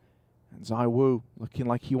know. And ZywOo looking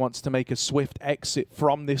like he wants to make a swift exit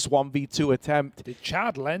from this 1v2 attempt. Did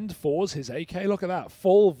Chad lend forZe his AK? Look at that.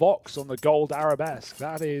 Full Vox on the gold arabesque.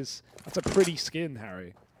 That's a pretty skin,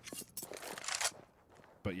 Harry.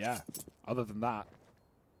 But yeah, other than that,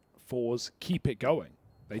 forZe keep it going.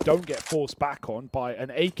 They don't get forced back on by an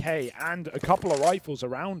AK and a couple of rifles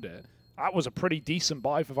around it. That was a pretty decent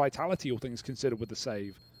buy for Vitality, all things considered, with the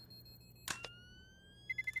save.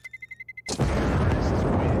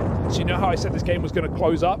 So you know how I said this game was going to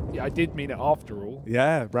close up? Yeah, I did mean it after all.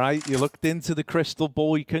 Yeah, right. You looked into the crystal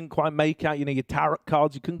ball. You couldn't quite make out, your tarot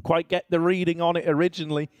cards. You couldn't quite get the reading on it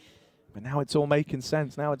originally. But now it's all making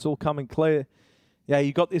sense. Now it's all coming clear. Yeah,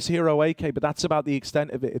 you got this hero AK, but that's about the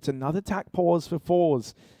extent of it. It's another tack pause for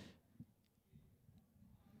forZe.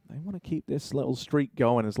 They want to keep this little streak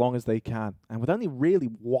going as long as they can. And with only really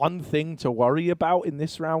one thing to worry about in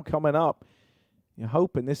this round coming up, you're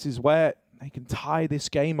hoping this is where they can tie this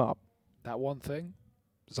game up. That one thing?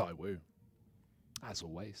 ZywOo, as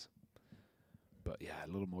always. But yeah,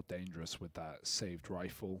 a little more dangerous with that saved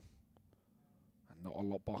rifle. Not a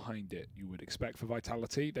lot behind it you would expect for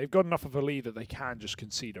Vitality. They've got enough of a lead that they can just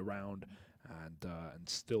concede a round and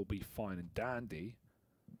still be fine and dandy.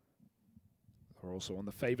 They're also on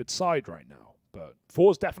the favoured side right now. But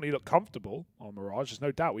forZe definitely look comfortable on Mirage. There's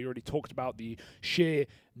no doubt. We already talked about the sheer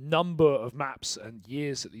number of maps and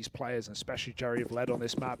years that these players, and especially Jerry, have led on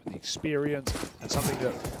this map, and the experience, and something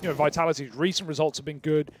that, you know, Vitality's recent results have been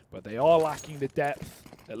good, but they are lacking the depth,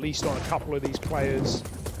 at least on a couple of these players.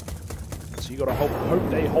 So you got to hope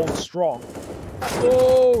they hold strong.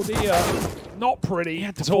 Oh dear, not pretty. He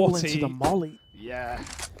had to fall into the molly. Yeah.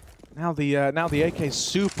 Now the AK is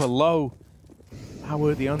super low. Now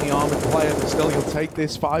we're the only armored player, but still you'll take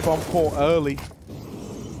this 5-on-4 early.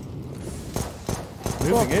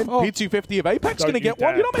 Moving in, P250 of Apex going to get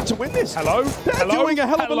one. You're not meant to win this. Hello? They're doing a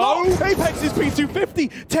hell of a lot. Apex's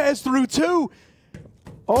P250 tears through two.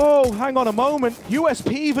 Oh, hang on a moment.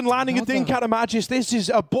 USP even landing a dink out of Magis. This is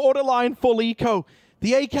a borderline full eco.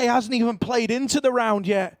 The AK hasn't even played into the round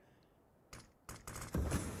yet.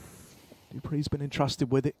 Dupree's been entrusted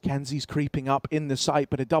with it. Kenzie's creeping up in the site,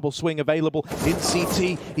 but a double swing available in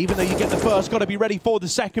CT. Even though you get the first, got to be ready for the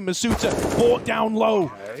second. Masuta brought down low.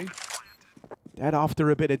 Okay. Dead after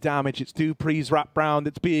a bit of damage. It's Dupree's wrap round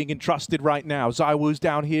that's being entrusted right now. ZywOo's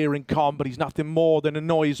down here in com, but he's nothing more than a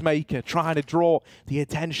noisemaker, trying to draw the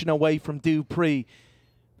attention away from Dupree.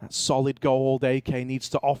 That solid gold AK needs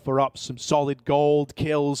to offer up some solid gold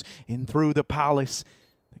kills in through the palace.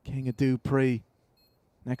 The king of Dupree.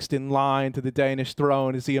 Next in line to the Danish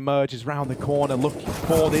throne as he emerges round the corner looking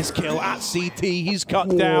for this kill at CT. He's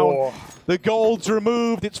cut down. The gold's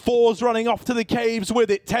removed. It's forZe running off to the caves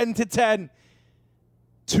with it. 10-10.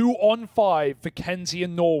 2-on-5 for Kenzie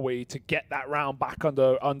and Norway to get that round back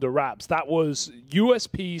under wraps. That was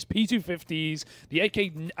USPs, P250s. The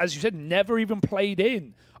AK, as you said, never even played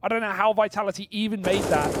in. I don't know how Vitality even made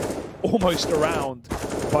that almost a round,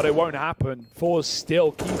 but it won't happen. forZe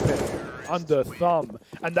still keep it under thumb.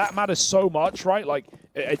 And that matters so much, right? Like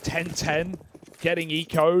a 10-10 getting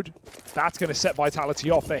eco'd, that's going to set Vitality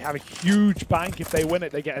off. They have a huge bank if they win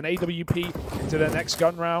it. They get an AWP into their next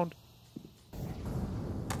gun round.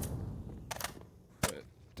 But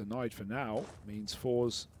denied for now means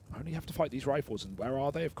forZe only have to fight these rifles. And where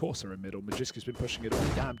are they? Of course they're in middle. Magiska's been pushing it all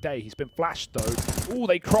damn day. He's been flashed though. Oh,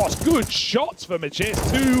 they cross. Good shots for Magisk.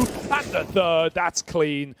 2 and the third. That's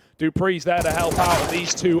clean. Dupree's there to help out. And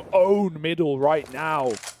these two own middle right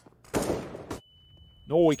now.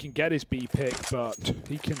 Norway can get his B pick, but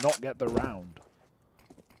he cannot get the round.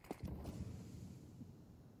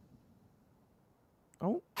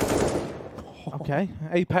 Oh. Okay.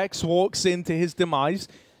 Apex walks into his demise.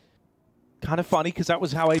 Kind of funny, because that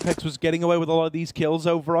was how Apex was getting away with a lot of these kills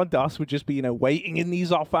over on Dust, would just be, you know, waiting in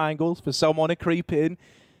these off angles for someone to creep in.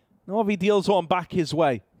 Norvey deals one back his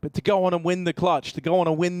way, but to go on and win the clutch, to go on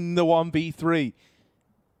and win the 1v3,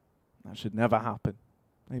 that should never happen.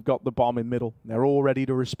 They've got the bomb in middle. They're all ready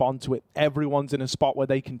to respond to it. Everyone's in a spot where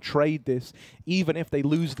they can trade this, even if they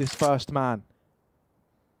lose this first man.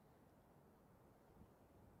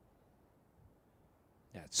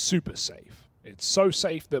 Yeah, it's super safe. It's so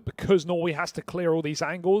safe that because Norway has to clear all these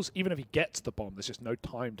angles, even if he gets the bomb, there's just no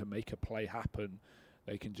time to make a play happen.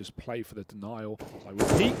 They can just play for the denial.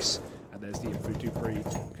 With peaks, and there's the info. Dupree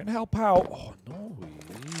can help out. Oh, Norway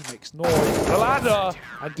makes noise. The ladder,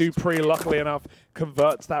 and Dupree, luckily enough,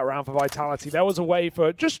 converts that round for Vitality. There was a way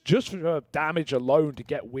for just for damage alone to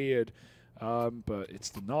get weird, but it's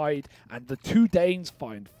denied. And the two Danes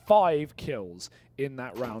find 5 kills in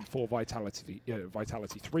that round for Vitality.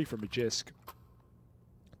 Vitality 3 from Magisk,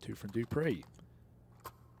 2 from Dupree.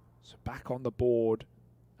 So back on the board.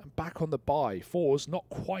 And back on the buy, forZe not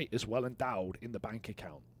quite as well endowed in the bank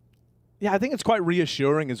account. Yeah, I think it's quite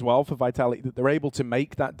reassuring as well for Vitality that they're able to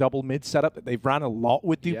make that double mid setup that they've ran a lot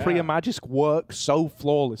with Dupree and Magisk work so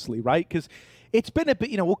flawlessly, right? Because it's been a bit,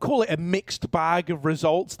 you know, we'll call it a mixed bag of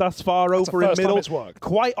results thus far over in middle.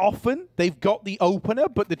 Quite often, they've got the opener,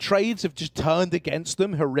 but the trades have just turned against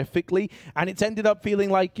them horrifically, and it's ended up feeling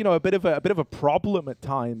like, you know, a bit of a problem at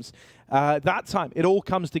times. That time, it all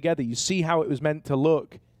comes together. You see how it was meant to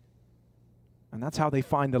look. And that's how they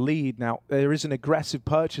find the lead. Now, there is an aggressive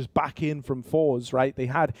purchase back in from forZe, right? They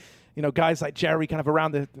had, you know, guys like Jerry kind of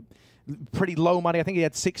around the pretty low money. I think he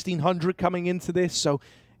had 1,600 coming into this. So,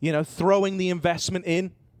 you know, throwing the investment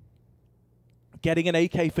in, getting an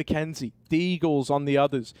AK for Kenzie, Deagles on the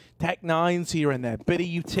others, Tech 9s here and there, bit of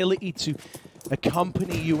utility to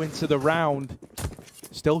accompany you into the round.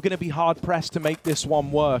 Still going to be hard-pressed to make this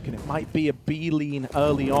one work, and it might be a B-lean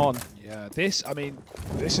early on. Yeah, this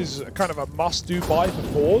is kind of a must-do buy for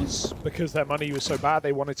forZe because their money was so bad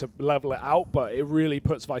they wanted to level it out, but it really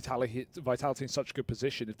puts Vitality in such a good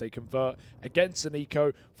position if they convert against an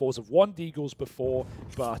eco. forZe have won Deagles before,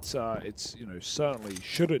 but it's, you know, certainly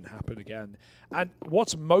shouldn't happen again. And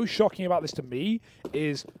what's most shocking about this to me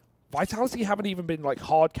is Vitality haven't even been like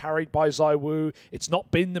hard carried by ZywOo. It's not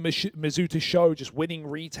been the Mizuta show, just winning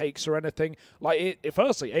retakes or anything. Like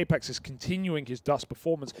firstly, Apex is continuing his dust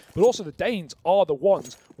performance, but also the Danes are the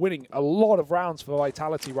ones winning a lot of rounds for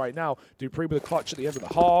Vitality right now. Dupree with a clutch at the end of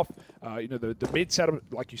the half. You know, the mid setup,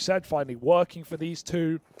 like you said, finally working for these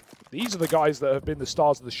two. These are the guys that have been the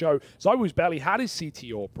stars of the show. ZywOo's barely had his CT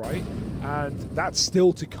AWP, right? And that's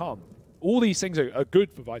still to come. All these things are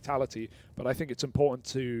good for Vitality, but I think it's important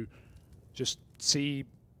to just see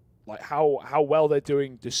like how well they're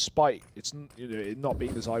doing despite it's, you know, it not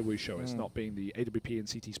being the ZywOo show. It's not being the AWP and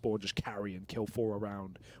CT Spawn just carry and kill 4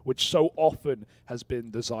 around, which so often has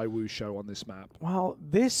been the ZywOo show on this map. Well,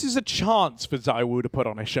 this is a chance for ZywOo to put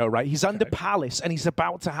on a show, right? He's under Palace, and he's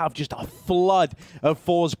about to have just a flood of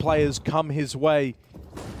forZe players come his way.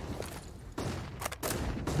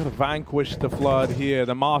 Going to vanquish the flood here.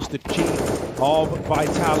 The Master Chief of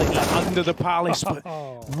Vitality under the Palace, but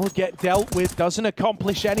will get dealt with. Doesn't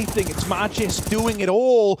accomplish anything. It's Magisk doing it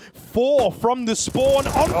all. 4 from the spawn,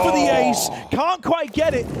 on for the ace. Can't quite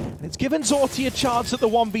get it. And it's given Zorti a chance at the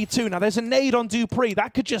 1v2. Now there's a nade on Dupree.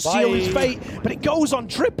 That could just seal his fate, but it goes on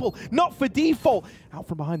triple. Not for default. Out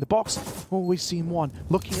from behind the box. Always seen one.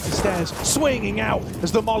 Looking at the stairs. Swinging out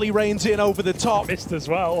as the molly rains in over the top. Missed as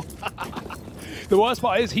well. The worst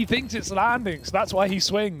part is he thinks it's landing, so that's why he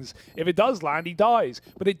swings. If it does land, he dies.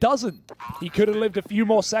 But it doesn't. He could have lived a few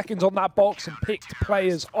more seconds on that box and picked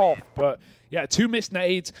players off. But yeah, 2 missed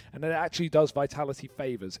nades, and it actually does Vitality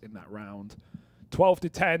favors in that round.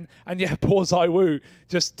 12-10, and yeah, poor ZywOo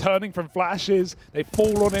just turning from flashes. They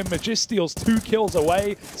fall on him. Magisk steals 2 kills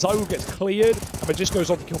away. ZywOo gets cleared, and Magisk goes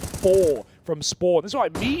on to kill 4 from spawn. That's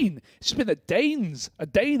what I mean. It's just been the Danes, a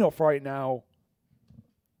Dane off right now.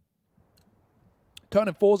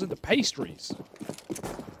 Turning forZe into pastries.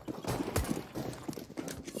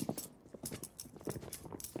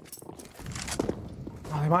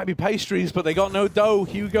 Well, they might be pastries, but they got no dough.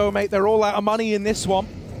 Hugo, mate, they're all out of money in this one.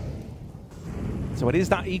 So it is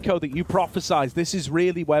that eco that you prophesized. This is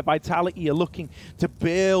really where Vitality are looking to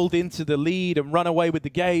build into the lead and run away with the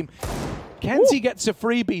game. Kenzie gets a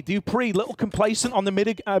freebie. Dupree, little complacent on the mid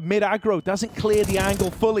aggro, doesn't clear the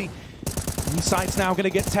angle fully. Insight's now going to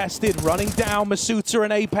get tested, running down Masuta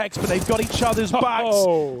and Apex, but they've got each other's backs.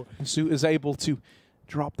 Masuta's able to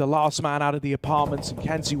drop the last man out of the apartments, and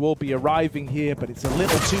Kenzie will be arriving here, but it's a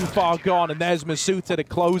little too far gone, and there's Masuta to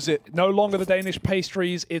close it. No longer the Danish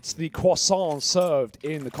pastries, it's the croissants served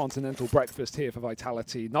in the continental breakfast here for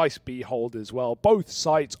Vitality. Nice B-hold as well. Both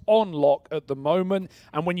sites on lock at the moment,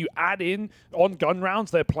 and when you add in on gun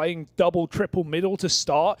rounds, they're playing double, triple middle to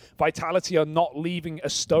start. Vitality are not leaving a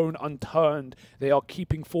stone unturned. They are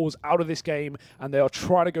keeping forZe out of this game, and they are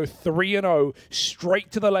trying to go 3-0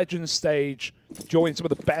 straight to the Legends stage. Join some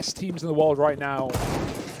of the best teams in the world right now.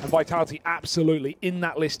 and Vitality absolutely in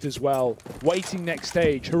that list as well. Waiting next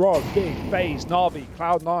stage, Heroic, Big, FaZe, Na'Vi,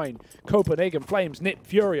 Cloud9, Copenhagen, Flames, Nip,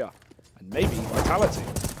 Furia, and maybe Vitality.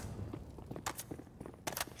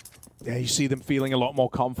 Yeah, you see them feeling a lot more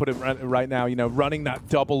confident right now, you know, running that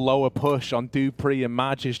double lower push on Dupree and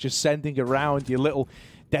Magis, just sending around your little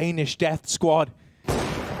Danish death squad.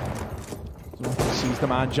 Sees the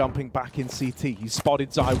man jumping back in CT. He's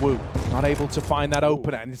spotted ZywOo, not able to find that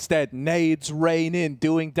opener, and instead nades rain in,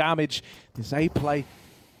 doing damage. This A play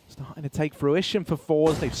starting to take fruition for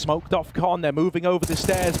forZe. They've smoked off Con, they're moving over the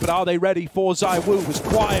stairs, but are they ready for ZywOo? Was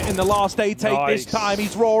quiet in the last A take. Nice. This time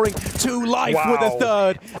he's roaring to life with a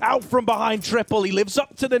third. Out from behind triple, he lives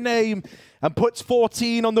up to the name and puts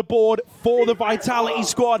 14 on the board for the Vitality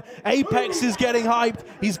squad. Apex is getting hyped,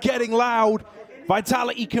 he's getting loud.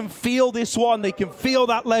 Vitality can feel this one, they can feel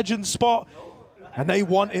that legend spot, and they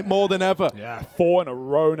want it more than ever. Yeah, 4 in a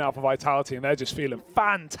row now for Vitality, and they're just feeling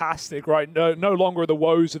fantastic, right? No longer the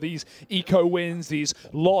woes of these eco wins, these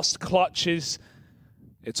lost clutches.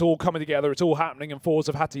 It's all coming together, it's all happening, and forZe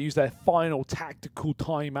have had to use their final tactical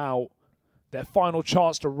timeout, their final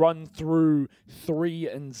chance to run through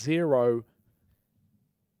 3-0.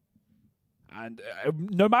 And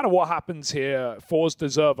no matter what happens here, forZe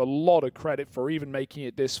deserve a lot of credit for even making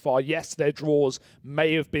it this far. Yes, their draws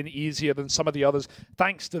may have been easier than some of the others,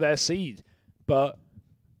 thanks to their seed. But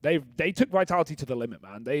they took Vitality to the limit,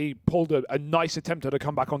 man. They pulled a nice attempt at a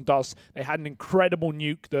comeback on Dust. They had an incredible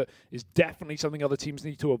nuke that is definitely something other teams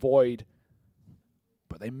need to avoid.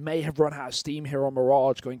 But they may have run out of steam here on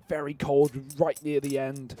Mirage, going very cold right near the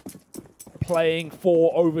end. Playing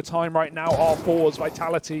for overtime right now are forZe.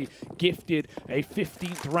 Vitality gifted a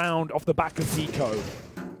 15th round off the back of Pico.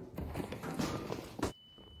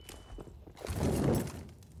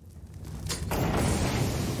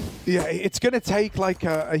 Yeah, it's going to take like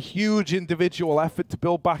a huge individual effort to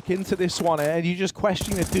build back into this one, and you just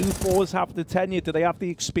question it. Do forZe have the tenure? Do they have the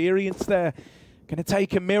experience there? Going to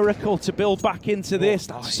take a miracle to build back into this.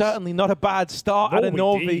 Nice. That's certainly not a bad start out of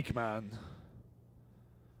Norvi. Man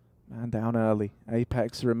down early.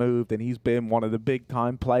 Apex removed, and he's been one of the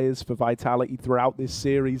big-time players for Vitality throughout this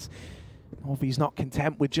series. Norvi's not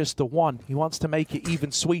content with just the one. He wants to make it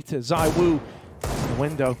even sweeter. ZywOo in the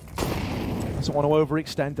window. Doesn't want to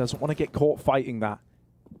overextend, doesn't want to get caught fighting that.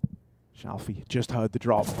 Shalfie just heard the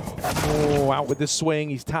drop. Oh, out with the swing.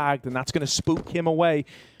 He's tagged, and that's going to spook him away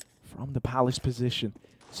from the Palace position.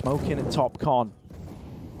 Smoking at top Con.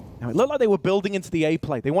 Now, it looked like they were building into the A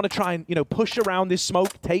play. They want to try and, you know, push around this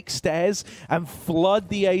smoke, take stairs, and flood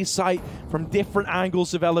the A site from different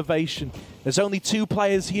angles of elevation. There's only 2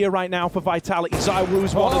 players here right now for Vitality.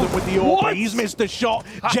 ZywOo's one of them with the AWP, but he's missed a shot.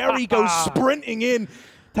 Jerry goes sprinting in.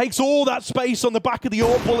 Takes all that space on the back of the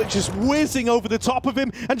AWP bullet, just whizzing over the top of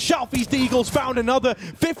him. And Shalfie's Deagle's found another.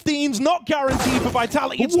 15's not guaranteed for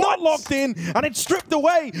Vitality. It's not locked in, and it's stripped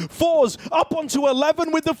away. forZe up onto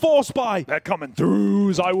 11 with the force buy. They're coming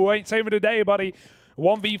through. ZywOo ain't saving today, buddy.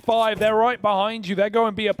 1v5, they're right behind you. They're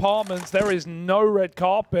going B apartments. There is no red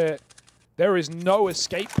carpet. There is no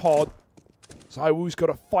escape pod. ZywOo's got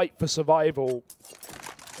to fight for survival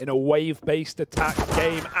in a wave-based attack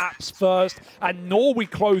game. Apps first, and Norway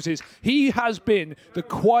closes. He has been the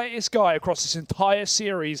quietest guy across this entire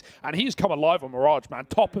series, and he's come alive on Mirage, man.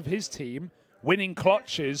 Top of his team, winning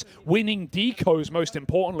clutches, winning decos, most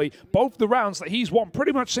importantly. Both the rounds that he's won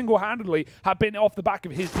pretty much single-handedly have been off the back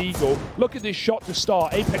of his Deagle. Look at this shot to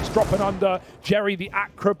start. Apex dropping under, Jerry the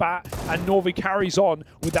acrobat, and Norvi carries on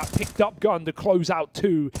with that picked-up gun to close out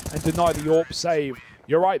 2 and deny the AWP save.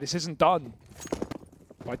 You're right, this isn't done.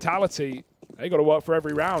 Vitality, they got to work for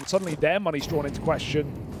every round. Suddenly their money's drawn into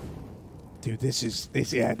question. Dude, this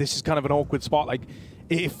is kind of an awkward spot. Like,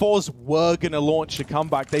 if forZe were going to launch a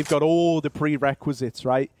comeback, they've got all the prerequisites,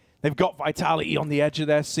 right? They've got Vitality on the edge of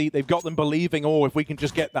their seat. They've got them believing, oh, if we can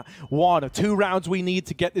just get that 1 or 2 rounds we need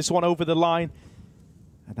to get this one over the line.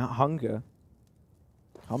 And that hunger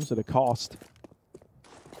comes at a cost.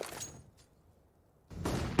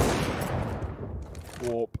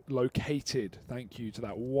 Warp located, thank you to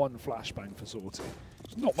that one flashbang for sorting.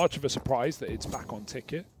 It's not much of a surprise that it's back on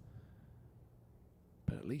ticket,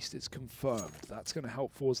 but at least it's confirmed. That's going to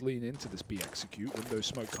help forZe lean into this B execute when those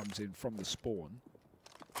smoke comes in from the spawn.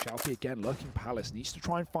 Shalfie again lurking Palace, needs to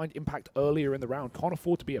try and find impact earlier in the round. Can't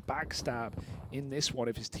afford to be a backstab in this one.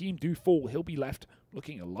 If his team do fall, he'll be left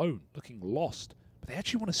looking alone, looking lost. But they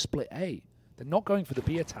actually want to split A. They're not going for the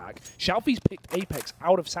B attack. Shalfie's picked Apex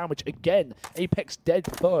out of sandwich again. Apex dead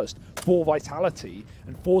first for Vitality,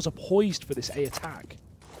 and forZe are poised for this A attack.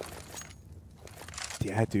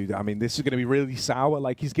 Yeah, dude, I mean, this is going to be really sour.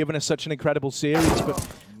 Like, he's given us such an incredible series, but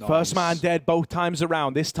Nice. First man dead both times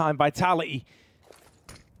around. This time Vitality.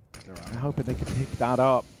 I'm hoping they can pick that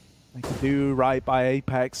up. They can do right by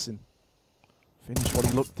Apex and finish what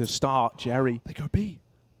he looked to start. Jerry. They go B.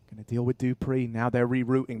 Going to deal with Dupree. Now they're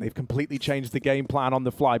rerouting. They've completely changed the game plan on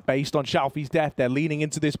the fly. Based on Shalfie's death, they're leaning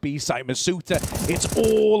into this B site. Masuta, it's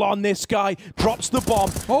all on this guy. Drops the bomb.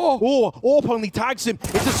 Oh, Orp only tags him.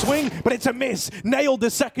 It's a swing, but it's a miss. Nailed the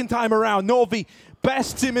second time around. Norvi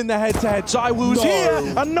bests him in the head-to-head. Zywoo's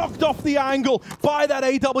here and knocked off the angle by that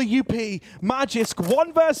AWP. Magisk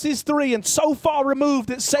 1 versus 3 and so far removed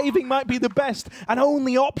that saving might be the best and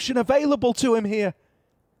only option available to him here.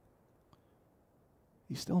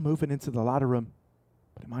 He's still moving into the ladder room,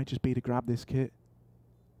 but it might just be to grab this kit.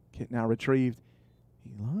 Kit now retrieved.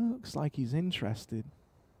 He looks like he's interested.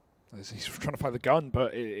 He's trying to find the gun,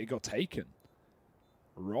 but it got taken.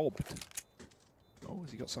 Robbed. Oh,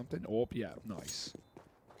 has he got something? Orb, yeah, nice.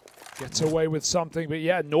 Gets away with something, but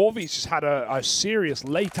yeah, Norvi's just had a serious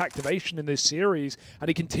late activation in this series, and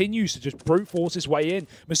he continues to just brute force his way in.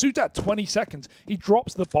 Masuta at 20 seconds, he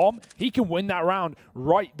drops the bomb, he can win that round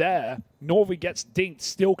right there. Norvi gets dinked,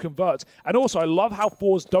 still converts. And also, I love how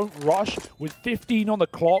forZe don't rush. With 15 on the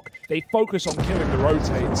clock, they focus on killing the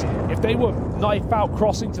rotates. If they were knife out,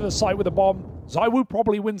 crossing to the site with a bomb, Zywoo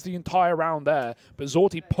probably wins the entire round there. But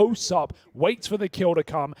Zorti posts up, waits for the kill to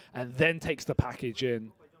come, and then takes the package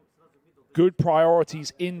in. Good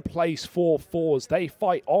priorities in place for forZe. They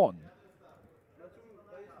fight on.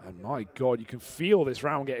 And my God, you can feel this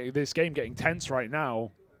game getting tense right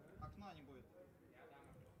now.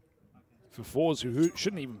 For forZe, who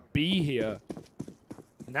shouldn't even be here,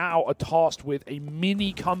 now are tasked with a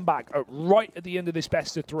mini comeback right at the end of this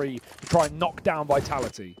best of 3 to try and knock down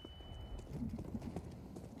Vitality.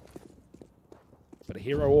 But a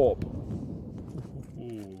hero AWP.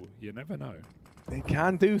 Ooh, you never know. They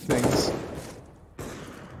can do things.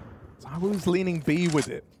 Zywoo's leaning B with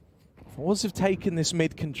it. forZe have taken this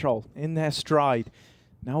mid control in their stride,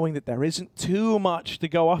 knowing that there isn't too much to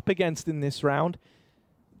go up against in this round.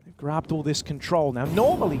 They've grabbed all this control. Now,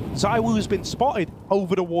 normally, Zywoo's been spotted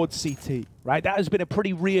over towards CT, right? That has been a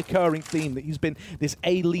pretty reoccurring theme, that he's been this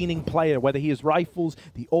A-leaning player, whether he has rifles,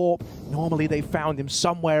 the AWP. Normally, they found him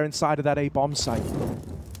somewhere inside of that A-bomb site.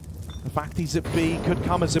 The fact he's at B could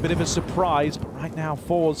come as a bit of a surprise, but right now,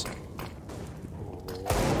 forZe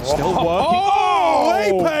still working. Oh,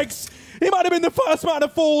 Apex! He might have been the first man to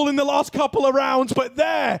fall in the last couple of rounds, but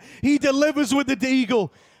there, he delivers with the deagle.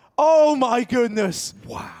 Oh my goodness.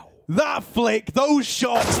 Wow. That flick, those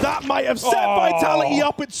shots, that might have set Vitality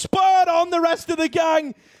up. It spurred on the rest of the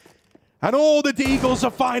gang. And all the Deagles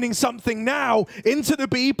are finding something now into the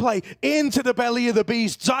B play, into the belly of the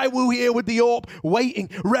beast. Zywoo here with the AWP, waiting,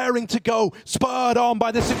 raring to go, spurred on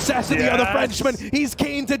by the success of the other Frenchman. He's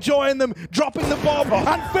keen to join them, dropping the bomb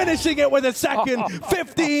and finishing it with a second.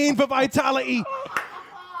 15 for Vitality.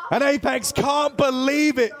 And Apex can't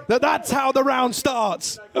believe it, that's how the round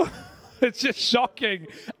starts. It's just shocking.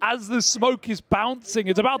 As the smoke is bouncing,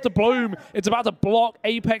 it's about to bloom, it's about to block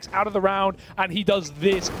Apex out of the round, and he does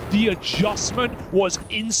this. The adjustment was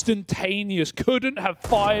instantaneous. Couldn't have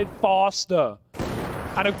fired faster.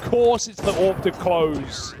 And of course, it's the AWP to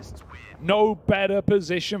close. No better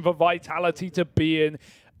position for Vitality to be in.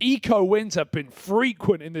 Eco wins have been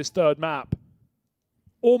frequent in this third map.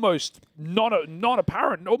 Almost not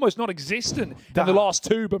apparent, almost non-existent in the last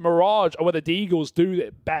 2, but Mirage are where the Deagles do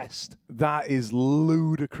it best. That is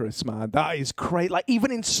ludicrous, man. That is crazy. Like,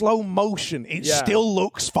 even in slow motion, it still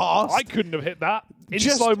looks fast. I couldn't have hit that in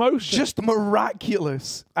slow motion. Just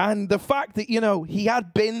miraculous. And the fact that, you know, he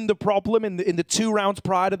had been the problem in the 2 rounds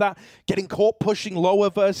prior to that, getting caught pushing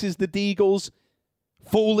lower versus the Deagles,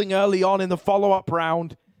 falling early on in the follow-up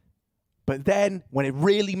round. But then, when it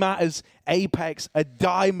really matters, Apex, a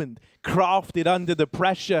diamond, crafted under the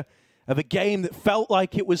pressure of a game that felt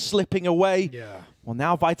like it was slipping away. Yeah. Well,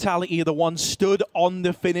 now Vitality are the ones stood on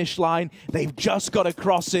the finish line. They've just got to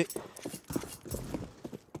cross it.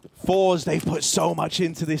 forZe, they've put so much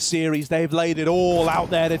into this series. They've laid it all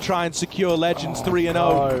out there to try and secure Legends 3-0.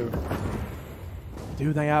 No.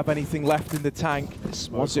 Do they have anything left in the tank?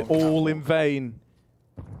 Was it all in vain?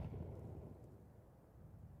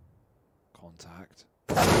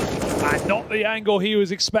 And not the angle he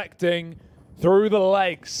was expecting. Through the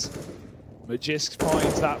legs. Magisk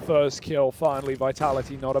finds that first kill. Finally,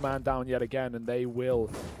 Vitality not a man down yet again, and they will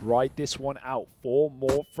ride this one out. 4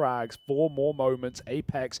 more frags, 4 more moments.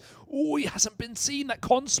 Apex, oh, he hasn't been seen. That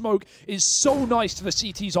con smoke is so nice to the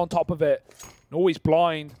CTs on top of it. And always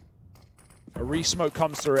blind. A re-smoke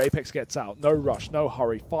comes through, Apex gets out. No rush, no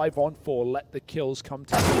hurry. 5-on-4, let the kills come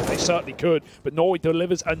to you. They certainly could, but Norway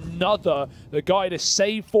delivers another. The guy to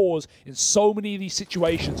save forZe in so many of these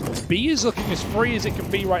situations. B is looking as free as it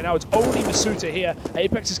can be right now. It's only Masuta here.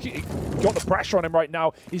 Apex has got the pressure on him right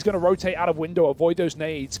now. He's going to rotate out of window, avoid those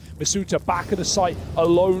nades. Masuta back of the site,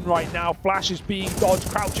 alone right now. Flash is being dodged,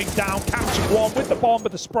 crouching down, catching one with the bomb,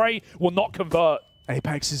 but the spray will not convert.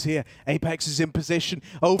 Apex is here. Apex is in position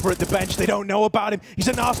over at the bench. They don't know about him. He's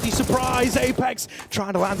a nasty surprise. Apex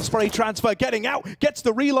trying to land the spray transfer, getting out, gets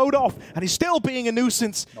the reload off, and he's still being a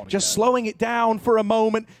nuisance. Just slowing it down for a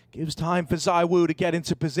moment. Gives time for ZywOo to get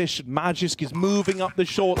into position. Magisk is moving up the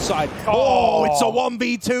short side. Oh, it's a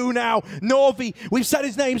 1v2 now. Norvi, we've said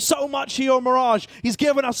his name so much here on Mirage. He's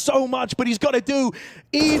given us so much, but he's got to do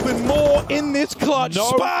even more in this clutch.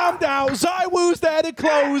 Spammed out. ZywOo's there to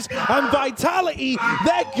close. And Vitality,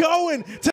 they're going to